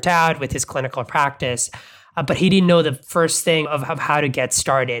of burnt out with his clinical practice, but he didn't know the first thing of how to get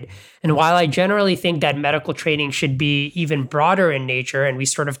started. And while I generally think that medical training should be even broader in nature, and we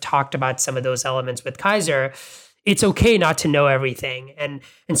sort of talked about some of those elements with Khizer, it's okay not to know everything. And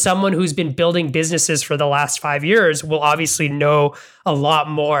someone who's been building businesses for the last 5 years will obviously know a lot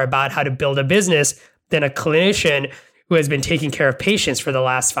more about how to build a business than a clinician who has been taking care of patients for the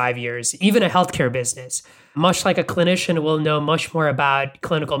last 5 years, even a healthcare business. Much like a clinician will know much more about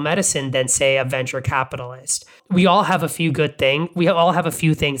clinical medicine than, say, a venture capitalist. We all have a few good things. We all have a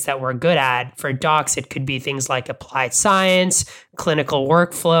few things that we're good at. For docs, it could be things like applied science, clinical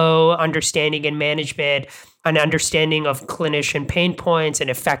workflow, understanding and management, an understanding of clinician pain points, and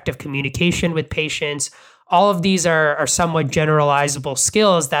effective communication with patients. All of these are somewhat generalizable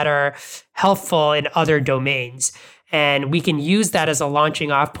skills that are helpful in other domains. And we can use that as a launching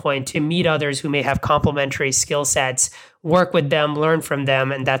off point to meet others who may have complementary skill sets, work with them, learn from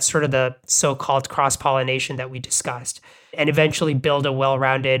them. And that's sort of the so-called cross-pollination that we discussed. And eventually build a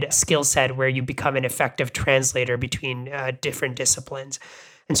well-rounded skill set where you become an effective translator between different disciplines.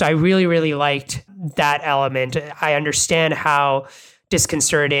 And so I really, really liked that element. I understand how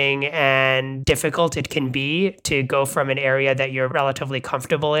disconcerting and difficult it can be to go from an area that you're relatively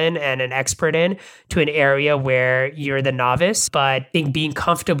comfortable in and an expert in to an area where you're the novice. But I think being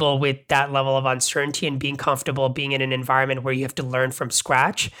comfortable with that level of uncertainty and being comfortable being in an environment where you have to learn from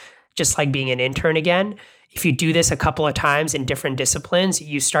scratch, just like being an intern again, if you do this a couple of times in different disciplines,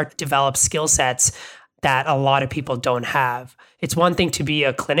 you start to develop skill sets that a lot of people don't have. It's one thing to be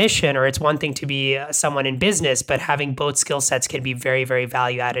a clinician or it's one thing to be someone in business, but having both skill sets can be very, very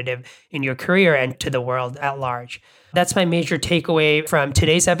value additive in your career and to the world at large. That's my major takeaway from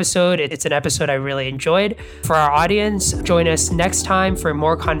today's episode. It's an episode I really enjoyed. For our audience, join us next time for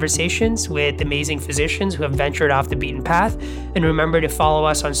more conversations with amazing physicians who have ventured off the beaten path. And remember to follow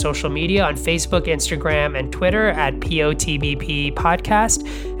us on social media on Facebook, Instagram, and Twitter at POTBP Podcast,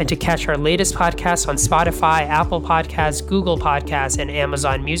 and to catch our latest podcasts on Spotify, Apple Podcasts, Google Podcasts, and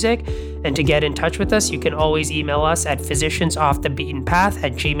Amazon Music. And to get in touch with us, you can always email us at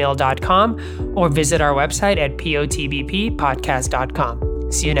physiciansoffthebeatenpath@gmail.com or visit our website at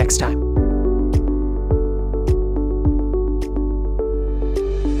potbppodcast.com. See you next time.